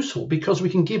super useful because we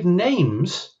can give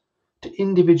names to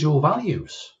individual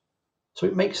values. So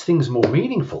it makes things more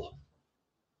meaningful.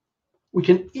 We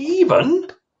can even,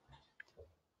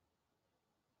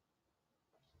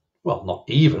 well, not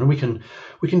even, we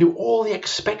can do all the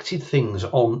expected things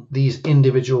on these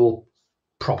individual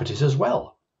properties as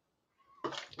well.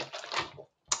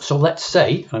 So let's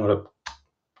say, I'm going to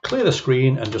clear the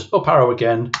screen and just up arrow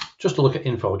again, just to look at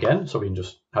info again, so we can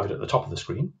just have it at the top of the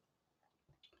screen.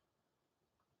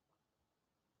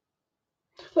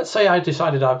 Let's say I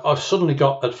decided I've suddenly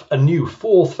got a new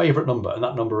 4th favorite number, and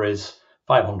that number is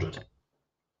 500.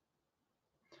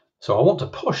 So I want to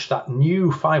push that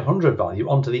new 500 value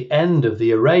onto the end of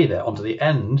the array there, onto the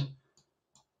end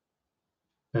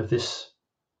of this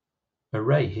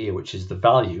array here, which is the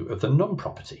value of the num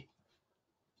property.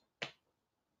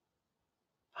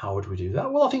 How would we do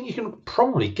that? Well, I think you can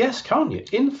probably guess, can't you?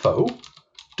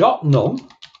 Info.num,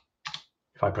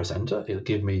 if I press enter, it'll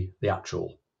give me the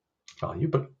actual value,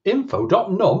 but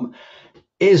info.num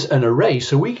is an array,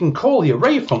 so we can call the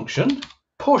array function,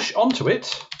 push onto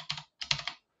it,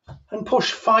 and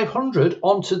push 500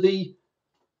 onto the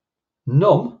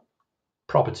num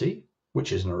property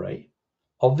which is an array,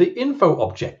 of the info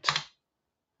object.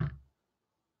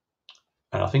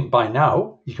 And I think by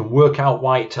now you can work out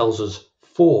why it tells us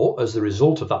 4 as the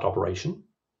result of that operation,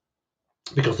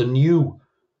 because the new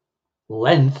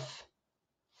length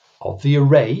of the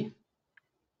array,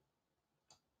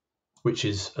 which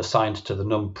is assigned to the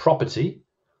num property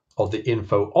of the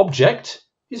info object,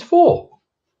 is 4.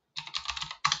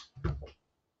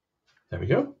 There we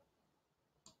go.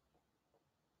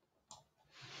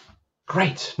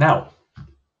 Great. Now,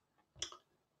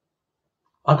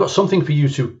 I've got something for you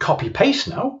to copy paste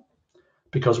now,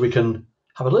 because we can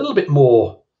have a little bit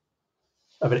more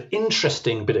of an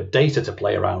interesting bit of data to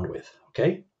play around with.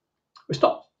 Okay, it's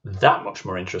not that much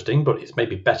more interesting, but it's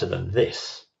maybe better than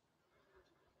this.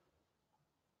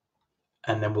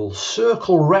 And then we'll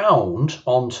circle round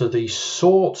onto the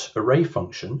sort array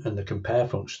function and the compare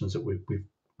functions that we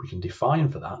can define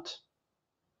for that.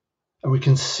 And we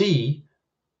can see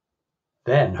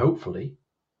then, hopefully,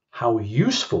 how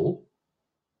useful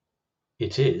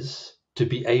it is to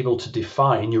be able to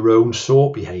define your own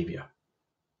sort behavior.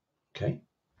 Okay.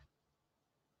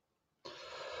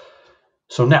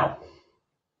 So now,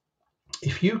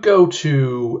 if you go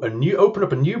to open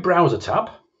up a new browser tab.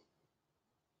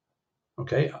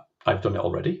 Okay, I've done it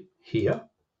already here.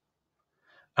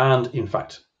 And in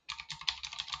fact,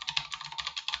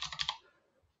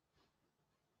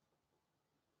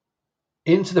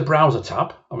 into the browser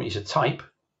tab, I want you to type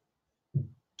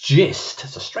gist,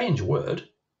 it's a strange word,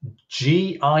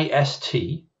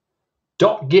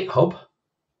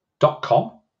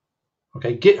 gist.github.com.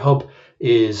 Okay, GitHub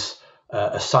is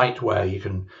a site where you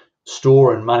can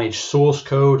store and manage source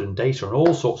code and data and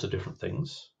all sorts of different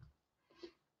things.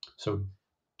 So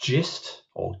gist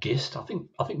or gist, I think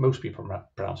most people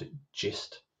pronounce it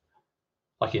gist.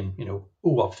 Like in,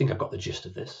 oh, I think I've got the gist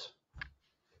of this.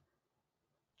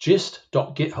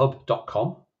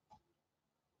 Gist.github.com.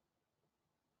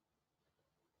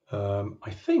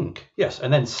 I think, yes,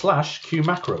 and then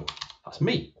 /qmacro. That's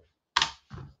me.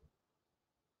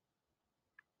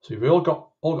 So we've all got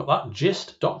that.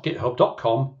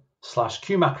 Gist.github.com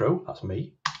 /qmacro. That's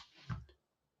me.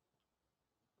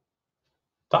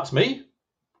 That's me.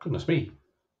 Goodness me.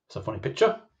 It's a funny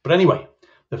picture. But anyway,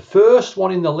 the first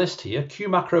one in the list here,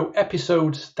 qmacro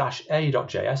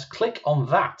episodes-a.js, click on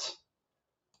that.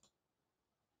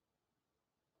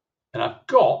 And I've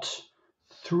got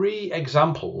 3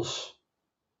 examples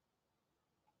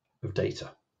of data.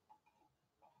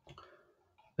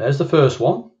 There's the first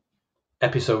one,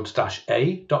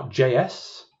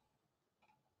 episodes-a.js.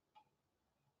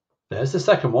 There's the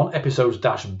second one,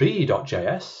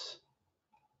 episodes-b.js.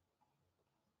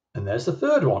 And there's the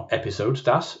third one,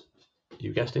 episodes-,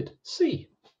 you guessed it,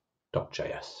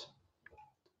 c.js.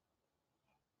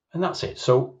 And that's it.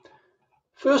 So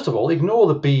first of all, ignore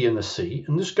the B and the C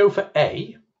and just go for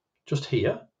A, just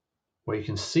here, where you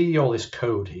can see all this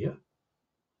code here.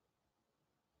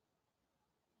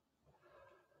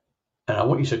 And I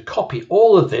want you to copy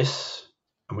all of this,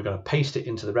 and we're going to paste it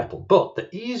into the REPL. But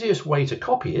the easiest way to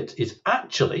copy it is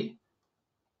actually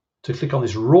to click on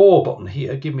this raw button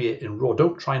here. Give me it in raw.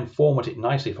 Don't try and format it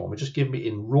nicely for me. Just give me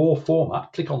in raw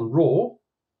format. Click on raw.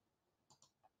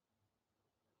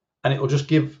 And it will just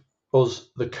give us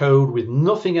the code with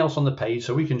nothing else on the page.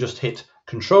 So we can just hit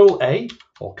Control A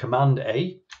or Command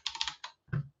A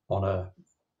on an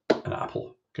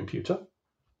Apple computer.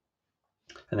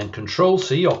 And then Control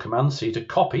C or Command C to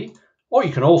copy. Or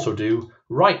you can also do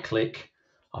right click,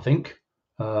 I think.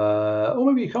 Or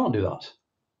maybe you can't do that.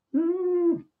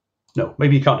 No,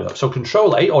 maybe you can't do that. So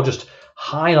Control A or just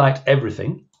highlight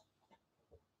everything.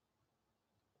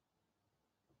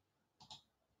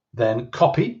 Then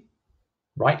copy,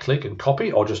 right click and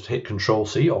copy, or just hit Control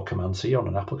C or Command C on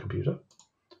an Apple computer.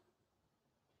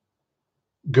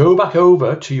 Go back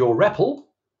over to your REPL.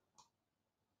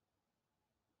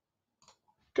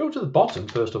 Go to the bottom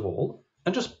first of all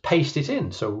and just paste it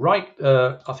in. So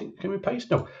I think, can we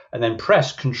paste? No. And then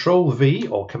press Control V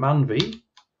or Command V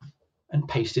and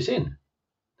paste it in.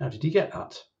 Now, did you get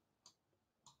that?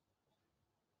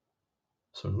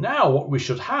 So now what we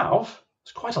should have,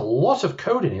 there's quite a lot of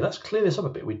code in here. Let's clear this up a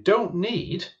bit. We don't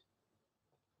need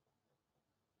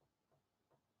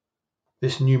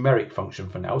this numeric function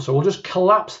for now. So we'll just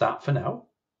collapse that for now.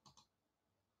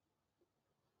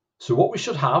 So what we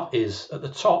should have is at the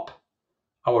top,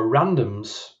 our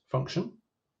randoms function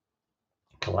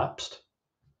collapsed,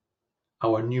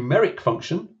 our numeric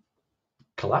function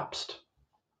collapsed.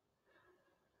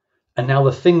 And now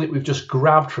the thing that we've just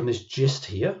grabbed from this gist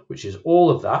here, which is all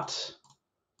of that.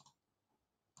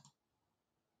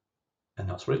 And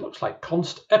that's what it looks like.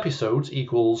 Const episodes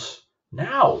equals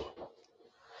now.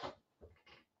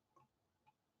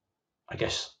 I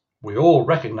guess we all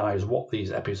recognize what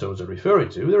these episodes are referring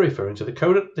to. They're referring to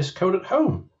this Code at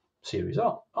Home series,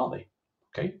 aren't they?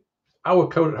 Okay, our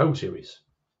Code at Home series.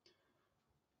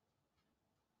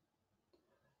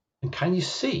 And can you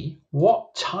see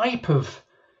what type of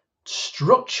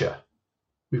structure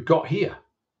we've got here?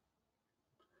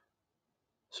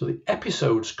 So the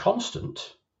episodes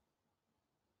constant,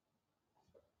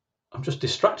 I'm just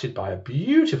distracted by a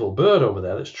beautiful bird over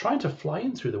there that's trying to fly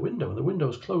in through the window and the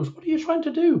window's closed. What are you trying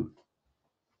to do?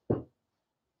 Come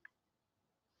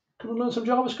and learn some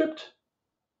JavaScript?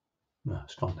 No,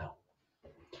 it's gone now.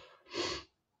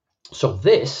 So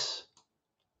this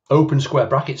open square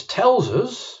brackets tells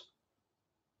us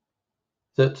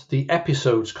that the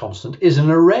episodes constant is an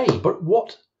array, but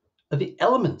what are the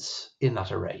elements in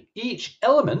that array? Each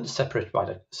element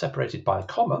separated by a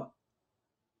comma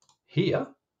here.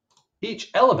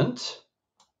 Each element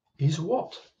is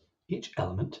what? Each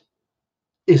element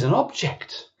is an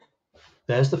object.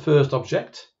 There's the first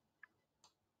object.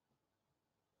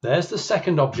 There's the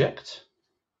second object.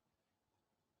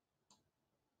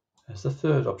 There's the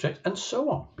third object, and so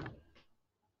on.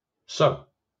 So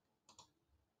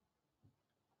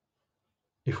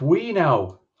if we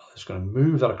now, I'm just going to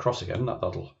move that across again,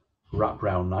 that'll wrap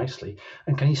round nicely.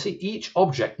 And can you see each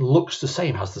object looks the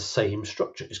same, has the same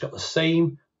structure. It's got the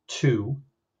same two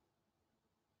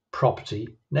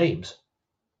property names,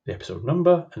 the episode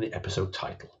number and the episode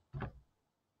title.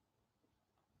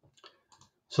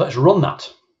 So let's run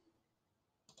that.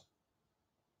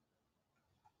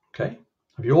 Okay,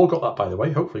 have you all got that, by the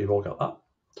way? Hopefully you've all got that.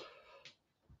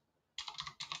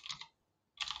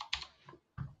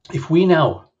 If we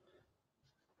now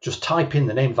just type in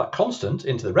the name of that constant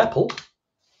into the REPL,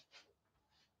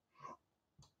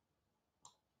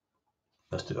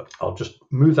 let's do that. I'll just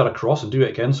move that across and do it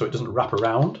again so it doesn't wrap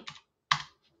around.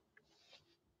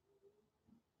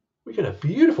 We get a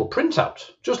beautiful printout,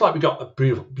 just like we got a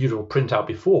beautiful printout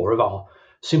before of our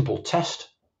simple test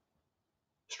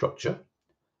structure.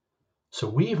 So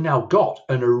we've now got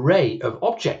an array of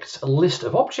objects, a list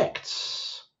of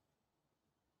objects.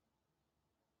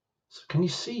 So can you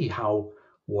see how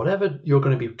whatever you're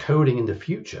going to be coding in the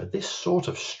future, this sort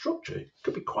of structure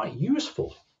could be quite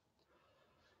useful.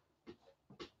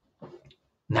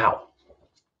 Now,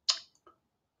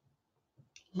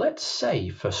 let's say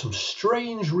for some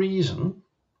strange reason,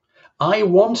 I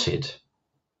wanted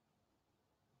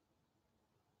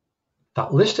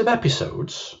that list of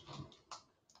episodes,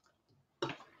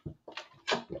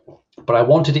 but I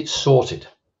wanted it sorted.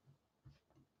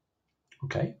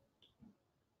 Okay.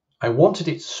 I wanted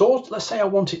it sorted. Let's say I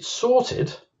want it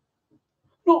sorted,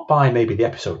 not by maybe the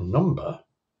episode number,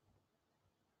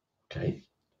 okay,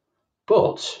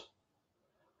 but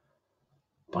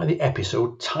by the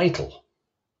episode title.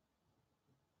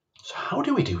 So how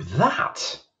do we do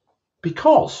that?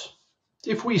 Because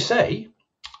if we say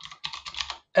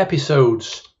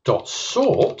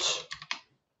episodes.sort,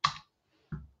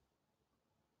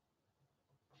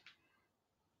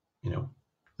 you know,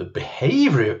 the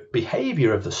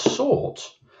behavior of the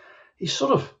sort is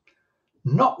sort of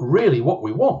not really what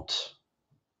we want,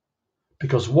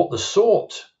 because what the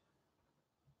sort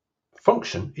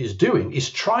function is doing is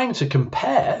trying to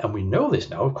compare, and we know this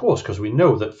now, of course, because we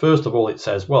know that first of all it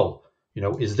says, well, you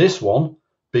know, is this one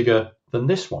bigger than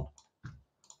this one?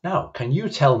 Now, can you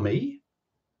tell me,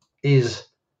 is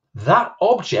that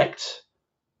object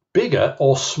bigger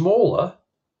or smaller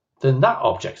than that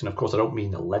object? And of course, I don't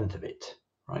mean the length of it,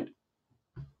 right?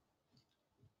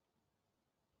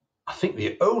 I think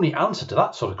the only answer to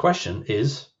that sort of question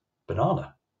is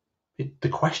banana. The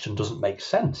question doesn't make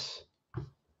sense.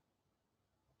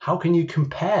 How can you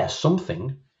compare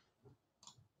something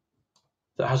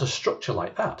that has a structure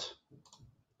like that?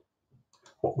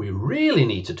 What we really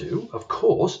need to do, of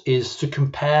course, is to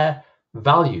compare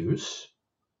values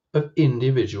of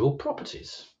individual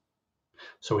properties.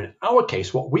 So in our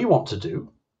case, what we want to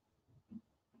do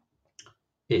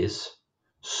is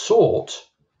sort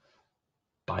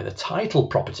by the title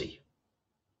property.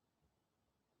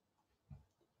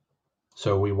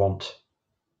 So we want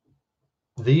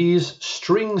these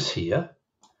strings here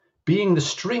being the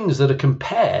strings that are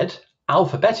compared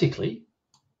alphabetically,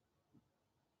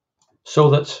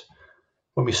 so that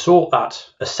when we sort that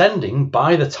ascending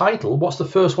by the title, what's the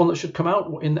first one that should come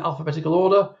out in the alphabetical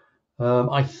order?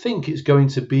 I think it's going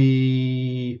to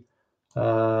be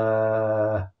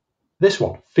this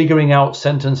one, figuring out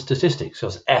sentence statistics,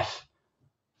 because F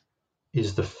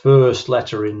is the first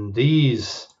letter in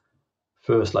these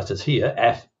first letters here,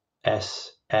 F,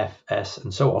 S, F, S,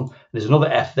 and so on. There's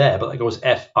another F there, but that goes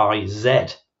F, I, Z.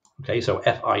 Okay, so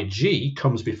F, I, G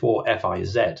comes before F, I,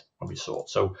 Z when we sort.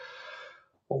 So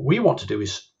What we want to do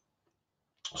is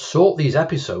sort these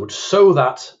episodes so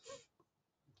that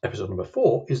episode number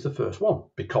 4 is the first one,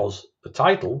 because the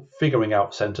title, Figuring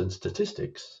Out Sentence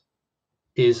Statistics,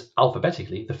 is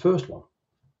alphabetically the first one,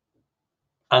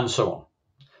 and so on.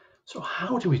 So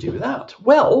how do we do that?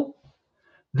 Well,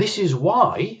 this is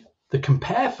why the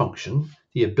compare function,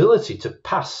 the ability to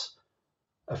pass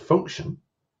a function,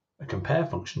 a compare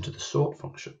function, to the sort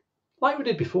function, like we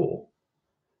did before,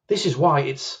 this is why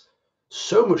it's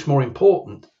so much more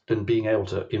important than being able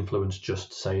to influence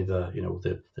just, say,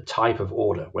 the type of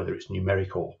order, whether it's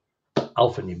numeric or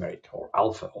alphanumeric or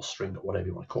alpha or string or whatever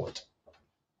you want to call it.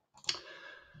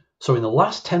 So in the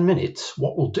last 10 minutes,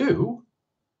 what we'll do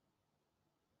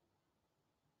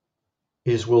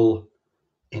is we'll,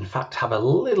 in fact, have a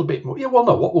little bit more.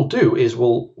 What we'll do is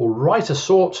we'll write a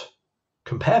sort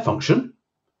compare function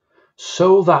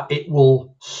so that it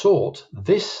will sort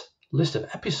this list of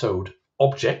episode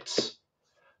objects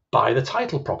by the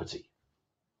title property.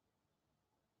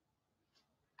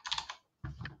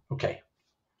 Okay,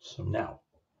 so now,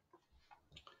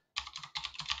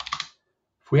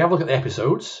 if we have a look at the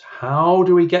episodes, how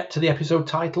do we get to the episode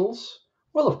titles?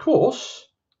 Well, of course,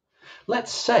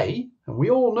 let's say, and we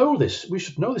all know this, we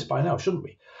should know this by now, shouldn't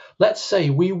we? Let's say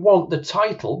we want the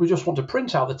title, we just want to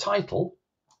print out the title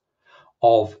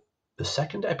of the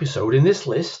second episode in this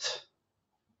list.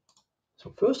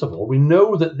 So first of all, we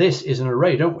know that this is an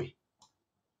array, don't we?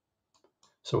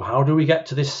 So how do we get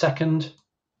to this second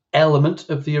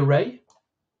element of the array?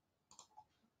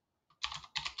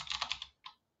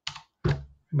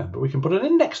 Remember, we can put an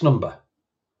index number.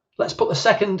 Let's put the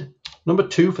second, number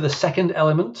 2 for the second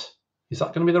element. Is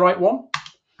that going to be the right one?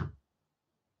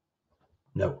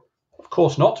 No, of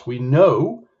course not. We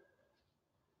know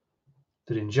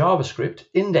that in JavaScript,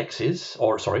 in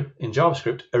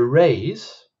JavaScript,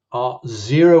 arrays are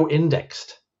 0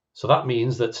 indexed. So that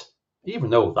means that even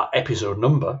though that episode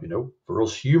number, for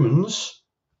us humans,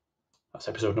 that's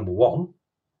episode number 1,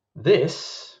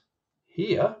 this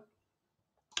here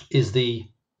is the,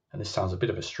 and this sounds a bit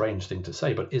of a strange thing to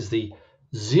say, but is the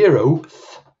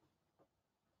 0th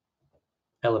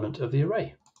element of the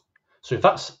array. So if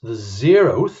that's the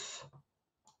 0th,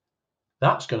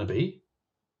 that's going to be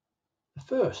the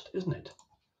first, isn't it?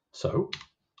 So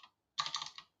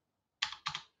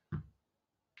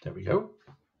there we go.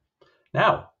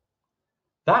 Now,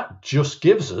 that just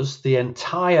gives us the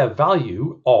entire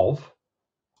value of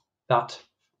that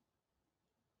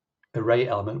array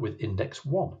element with index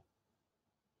 1.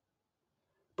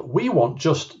 But we want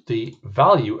just the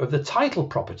value of the title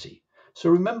property.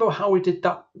 So remember how we did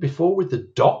that before with the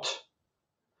dot?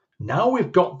 Now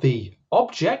we've got the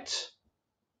object.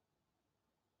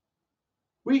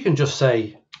 We can just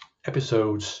say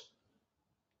episodes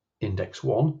index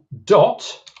 1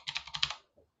 dot,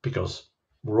 because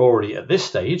we're already at this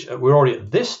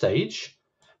stage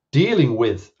dealing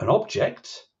with an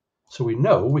object, so we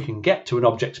know we can get to an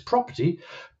object's property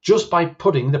just by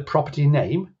putting the property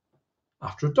name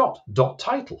after a dot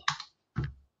title.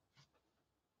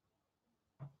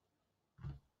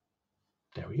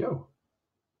 There we go.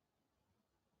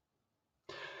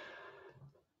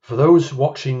 For those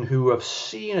watching who have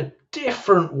seen a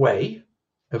different way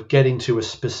of getting to a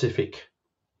specific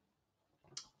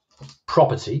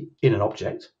property in an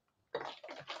object,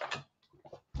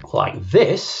 like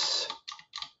this,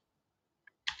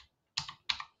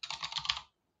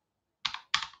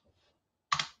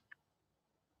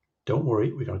 don't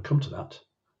worry, we're going to come to that,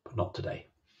 but not today.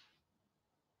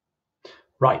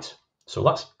 Right, so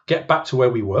let's get back to where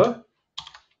we were.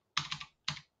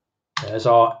 There's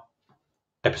our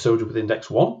episode with index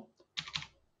 1,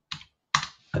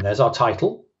 and there's our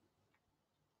title.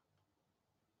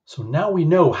 So now we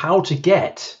know how to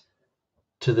get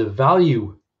to the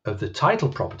value of the title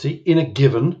property in a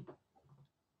given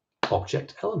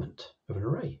object element of an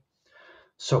array.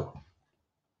 So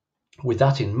with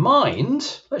that in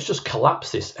mind, let's just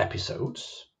collapse this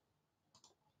episodes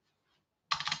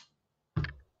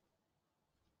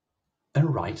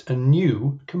and write a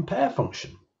new compare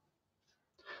function.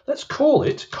 Let's call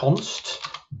it const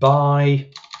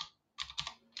by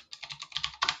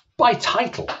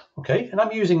title, okay? And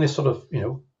I'm using this sort of,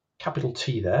 capital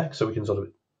T there, so we can sort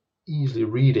of easily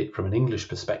read it from an English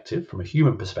perspective, from a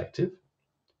human perspective.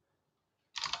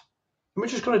 And we're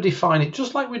just going to define it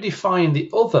just like we define the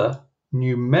other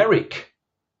numeric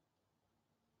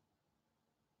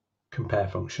compare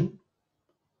function.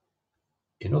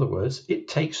 In other words, it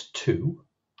takes 2.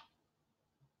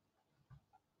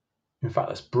 In fact,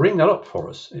 let's bring that up for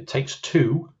us. It takes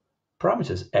 2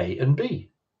 parameters, A and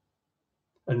B.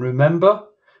 And remember,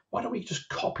 why don't we just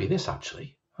copy this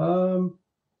actually?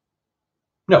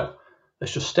 No,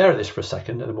 let's just stare at this for a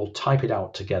second and then we'll type it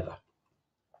out together.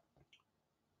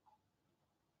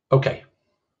 Okay.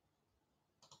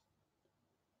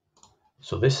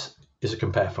 So this is a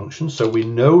compare function. So we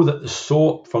know that the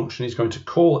sort function is going to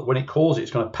call it, when it calls it,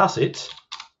 it's going to pass it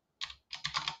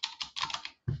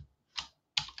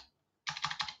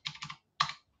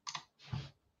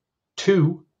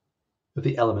two of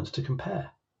the elements to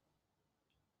compare.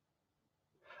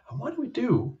 And why don't we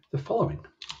do the following?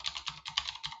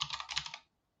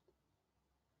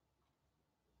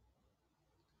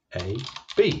 A,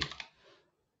 B.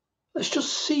 Let's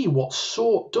just see what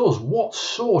sort does, what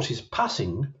sort is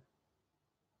passing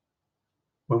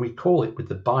when we call it with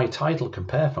the by title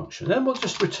compare function. Then we'll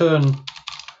just return,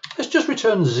 let's just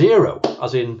return 0,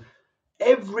 as in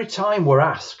every time we're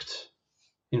asked.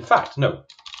 In fact, no,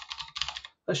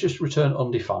 let's just return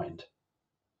undefined.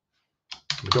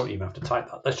 We don't even have to type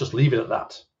that. Let's just leave it at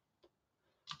that.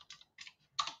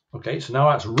 Okay, so now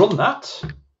let's run that.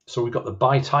 So we've got the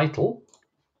by title.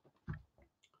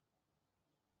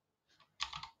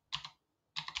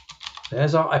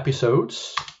 There's our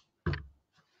episodes.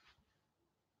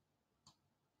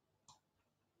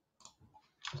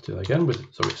 Let's do that again,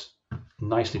 so it's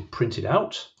nicely printed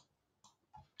out.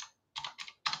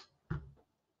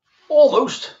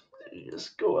 Almost.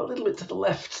 Just go a little bit to the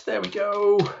left. There we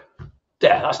go.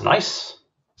 There, that's nice.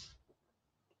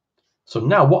 So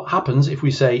now what happens if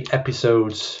we say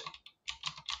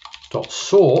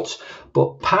episodes.sort,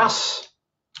 but pass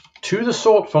to the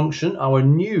sort function our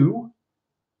new,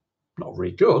 not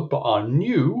very good, but our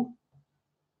new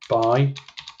by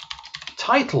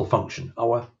title function,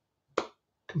 our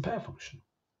compare function.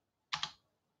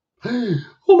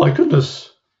 Oh my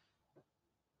goodness.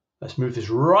 Let's move this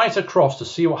right across to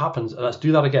see what happens. And let's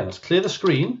do that again. Let's clear the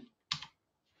screen.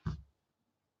 Are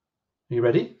you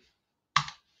ready?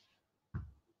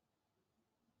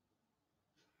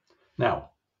 Now,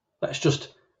 let's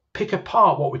just pick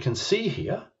apart what we can see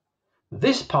here.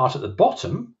 This part at the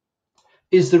bottom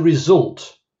is the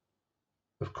result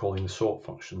of calling the sort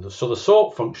function. So the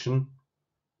sort function,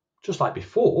 just like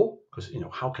before, because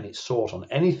how can it sort on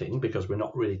anything, because we're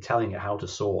not really telling it how to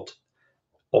sort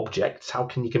objects. How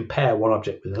can you compare one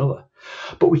object with another?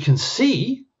 But we can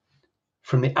see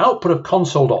from the output of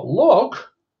console.log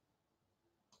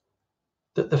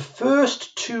that the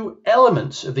first two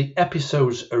elements of the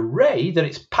episodes array that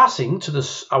it's passing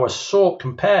to our sort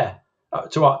compare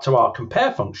to our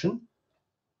compare function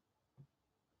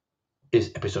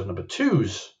is episode number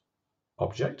 2's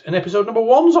object and episode number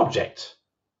 1's object.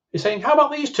 It's saying, how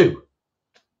about these two?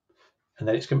 And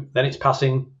then it's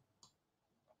passing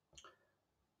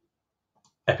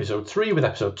episode 3 with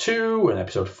episode 2 and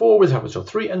episode 4 with episode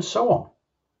 3 and so on.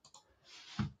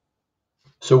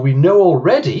 So we know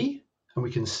already, and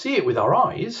we can see it with our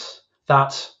eyes,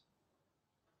 that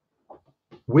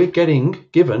we're getting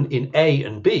given in A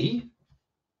and B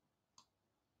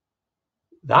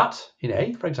that in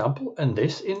A, for example, and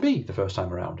this in B the first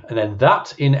time around, and then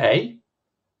that in A,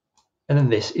 and then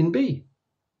this in B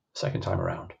second time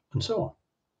around, and so on.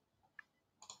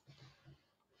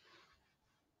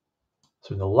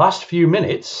 So in the last few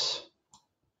minutes,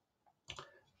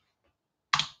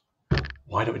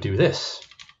 why don't we do this?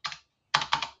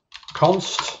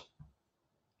 Const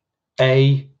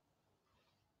A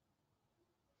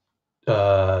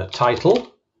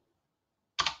title,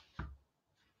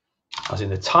 as in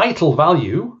the title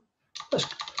value.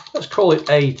 Let's call it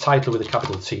A title with a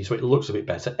capital T so it looks a bit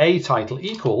better. A title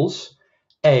equals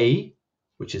A,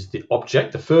 which is the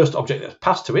object, the first object that's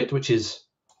passed to it, which is,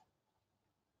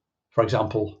 for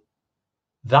example,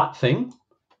 that thing,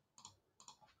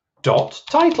 dot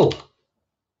title.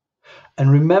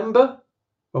 And remember,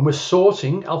 when we're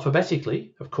sorting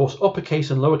alphabetically, of course,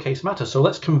 uppercase and lowercase matter. So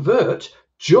let's convert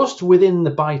just within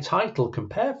the by title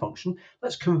compare function.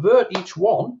 Let's convert each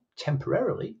one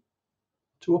temporarily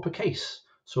to uppercase.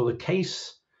 So the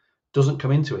case doesn't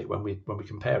come into it when we're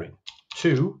comparing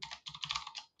to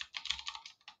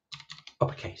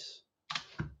uppercase.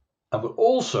 And we'll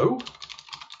also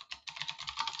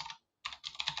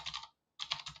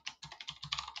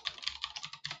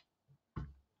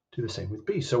do the same with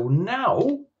B. So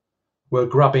now we're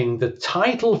grabbing the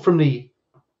title from the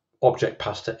object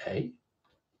passed to A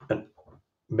and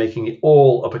making it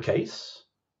all uppercase.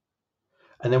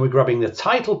 And then we're grabbing the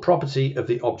title property of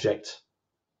the object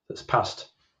that's passed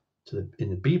to in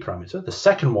the B parameter, the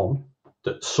second one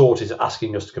that sort is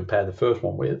asking us to compare the first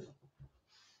one with.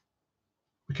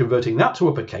 We're converting that to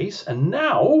uppercase, and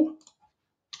now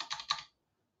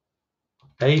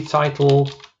A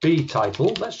title, B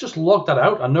title. Let's just log that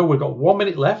out. I know we've got 1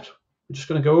 minute left. We're just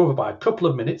going to go over by a couple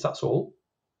of minutes, that's all.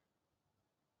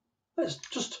 Let's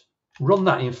just run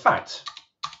that. In fact,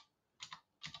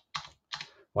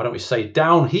 why don't we say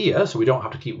down here, so we don't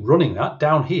have to keep running that,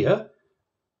 down here,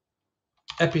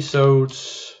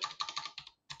 episodes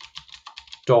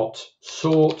dot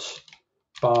sort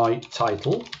by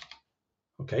title.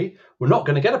 Okay, we're not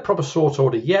going to get a proper sort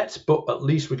order yet, but at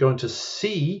least we're going to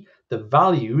see the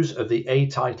values of the A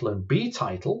title and B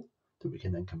title that we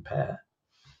can then compare.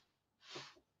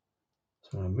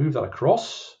 So I'm going to move that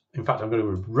across. In fact, I'm going to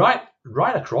move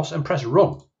right across and press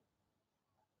run.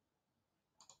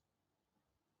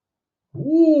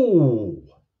 Ooh!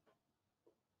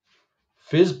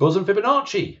 Fizz, Buzz and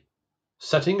Fibonacci.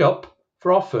 Setting up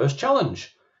for our first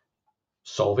challenge.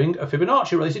 Solving a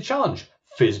Fibonacci related challenge.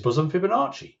 Fizz, Buzz and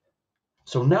Fibonacci.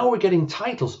 So now we're getting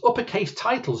titles, uppercase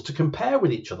titles, to compare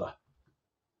with each other.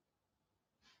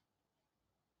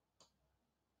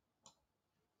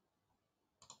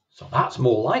 So that's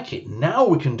more like it. Now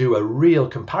we can do a real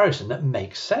comparison that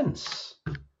makes sense.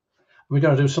 We're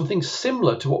going to do something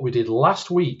similar to what we did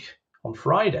last week on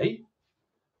Friday.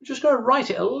 We're just going to write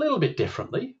it a little bit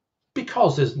differently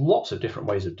because there's lots of different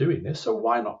ways of doing this. So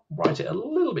why not write it a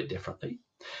little bit differently?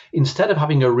 Instead of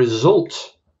having a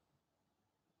result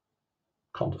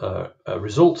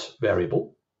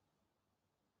variable,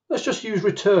 let's just use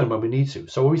return when we need to.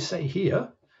 So we say here,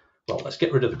 well, let's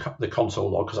get rid of the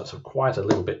console log because that's quite a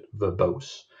little bit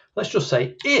verbose. Let's just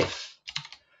say if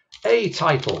A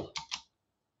title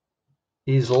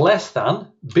is less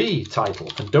than B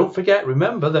title. And don't forget,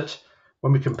 remember that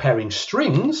when we're comparing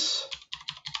strings,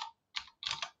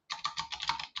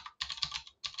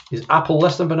 is apple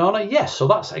less than banana? Yes, so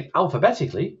that's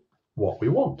alphabetically what we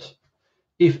want.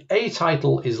 If A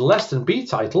title is less than B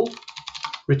title,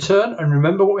 return, and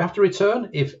remember what we have to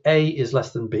return. If A is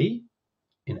less than B,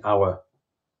 in our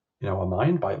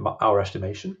mind, by our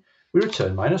estimation, we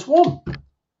return -1.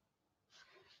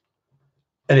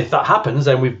 And if that happens,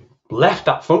 then we've left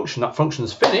that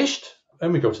function's finished,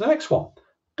 and we go to the next one.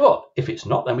 But if it's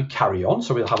not, then we carry on.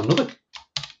 So we'll have another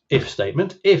if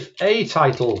statement. If A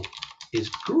title is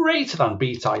greater than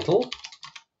B title,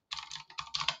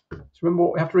 so remember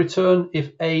what we have to return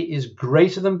if A is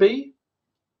greater than B?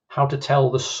 How to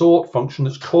tell the sort function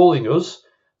that's calling us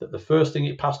that the first thing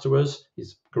it passed to us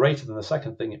is greater than the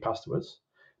second thing it passed to us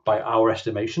by our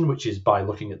estimation, which is by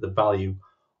looking at the value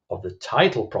of the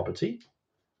title property.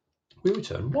 We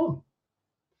return 1.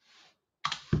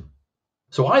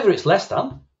 So either it's less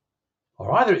than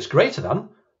or either it's greater than,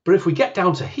 but if we get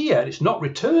down to here and it's not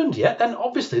returned yet, then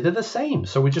obviously they're the same.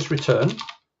 So we just return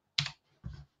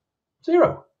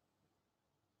 0.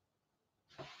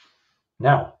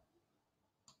 Now,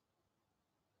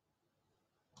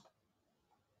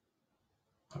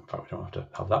 in fact, we don't have to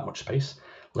have that much space.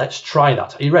 Let's try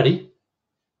that. Are you ready?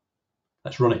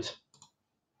 Let's run it.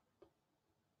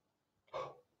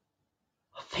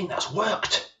 I think that's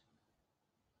worked.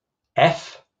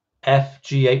 F,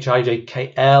 G, H, I, J,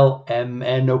 K, L, M,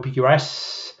 N, O, P, Q, R,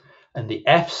 S. And the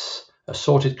F's are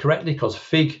sorted correctly because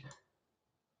fig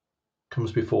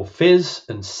comes before fizz,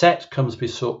 and set comes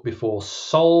before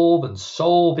solve, and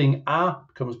solving a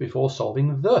comes before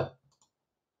solving the.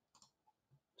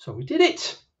 So we did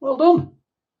it. Well done.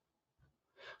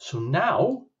 So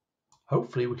now,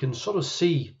 hopefully, we can sort of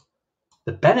see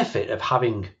the benefit of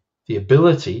having the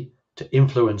ability to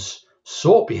influence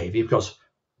sort behavior, because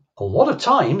a lot of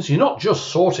times you're not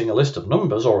just sorting a list of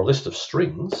numbers or a list of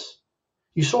strings.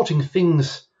 You're sorting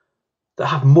things that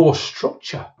have more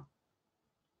structure.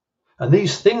 And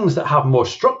these things that have more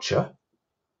structure,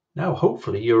 now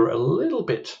hopefully you're a little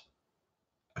bit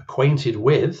acquainted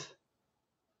with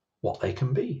what they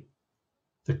can be.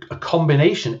 A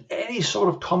combination, any sort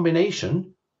of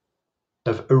combination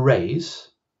of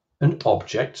arrays and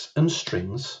objects and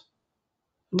strings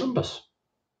and numbers.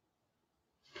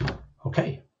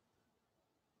 Okay.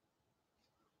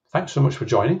 Thanks so much for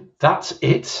joining. That's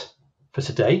it for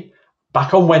today.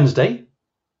 Back on Wednesday,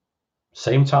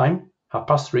 same time,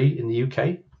 3:30 in the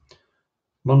UK.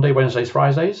 Monday, Wednesdays,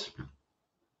 Fridays.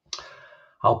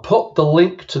 I'll put the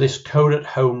link to this Code at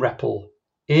Home REPL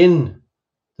in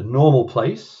the normal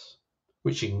place,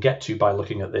 which you can get to by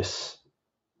looking at this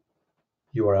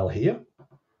URL here.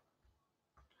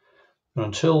 And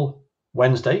until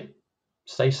Wednesday,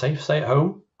 stay safe, stay at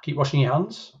home, keep washing your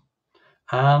hands.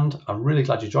 And I'm really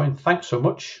glad you joined. Thanks so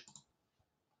much.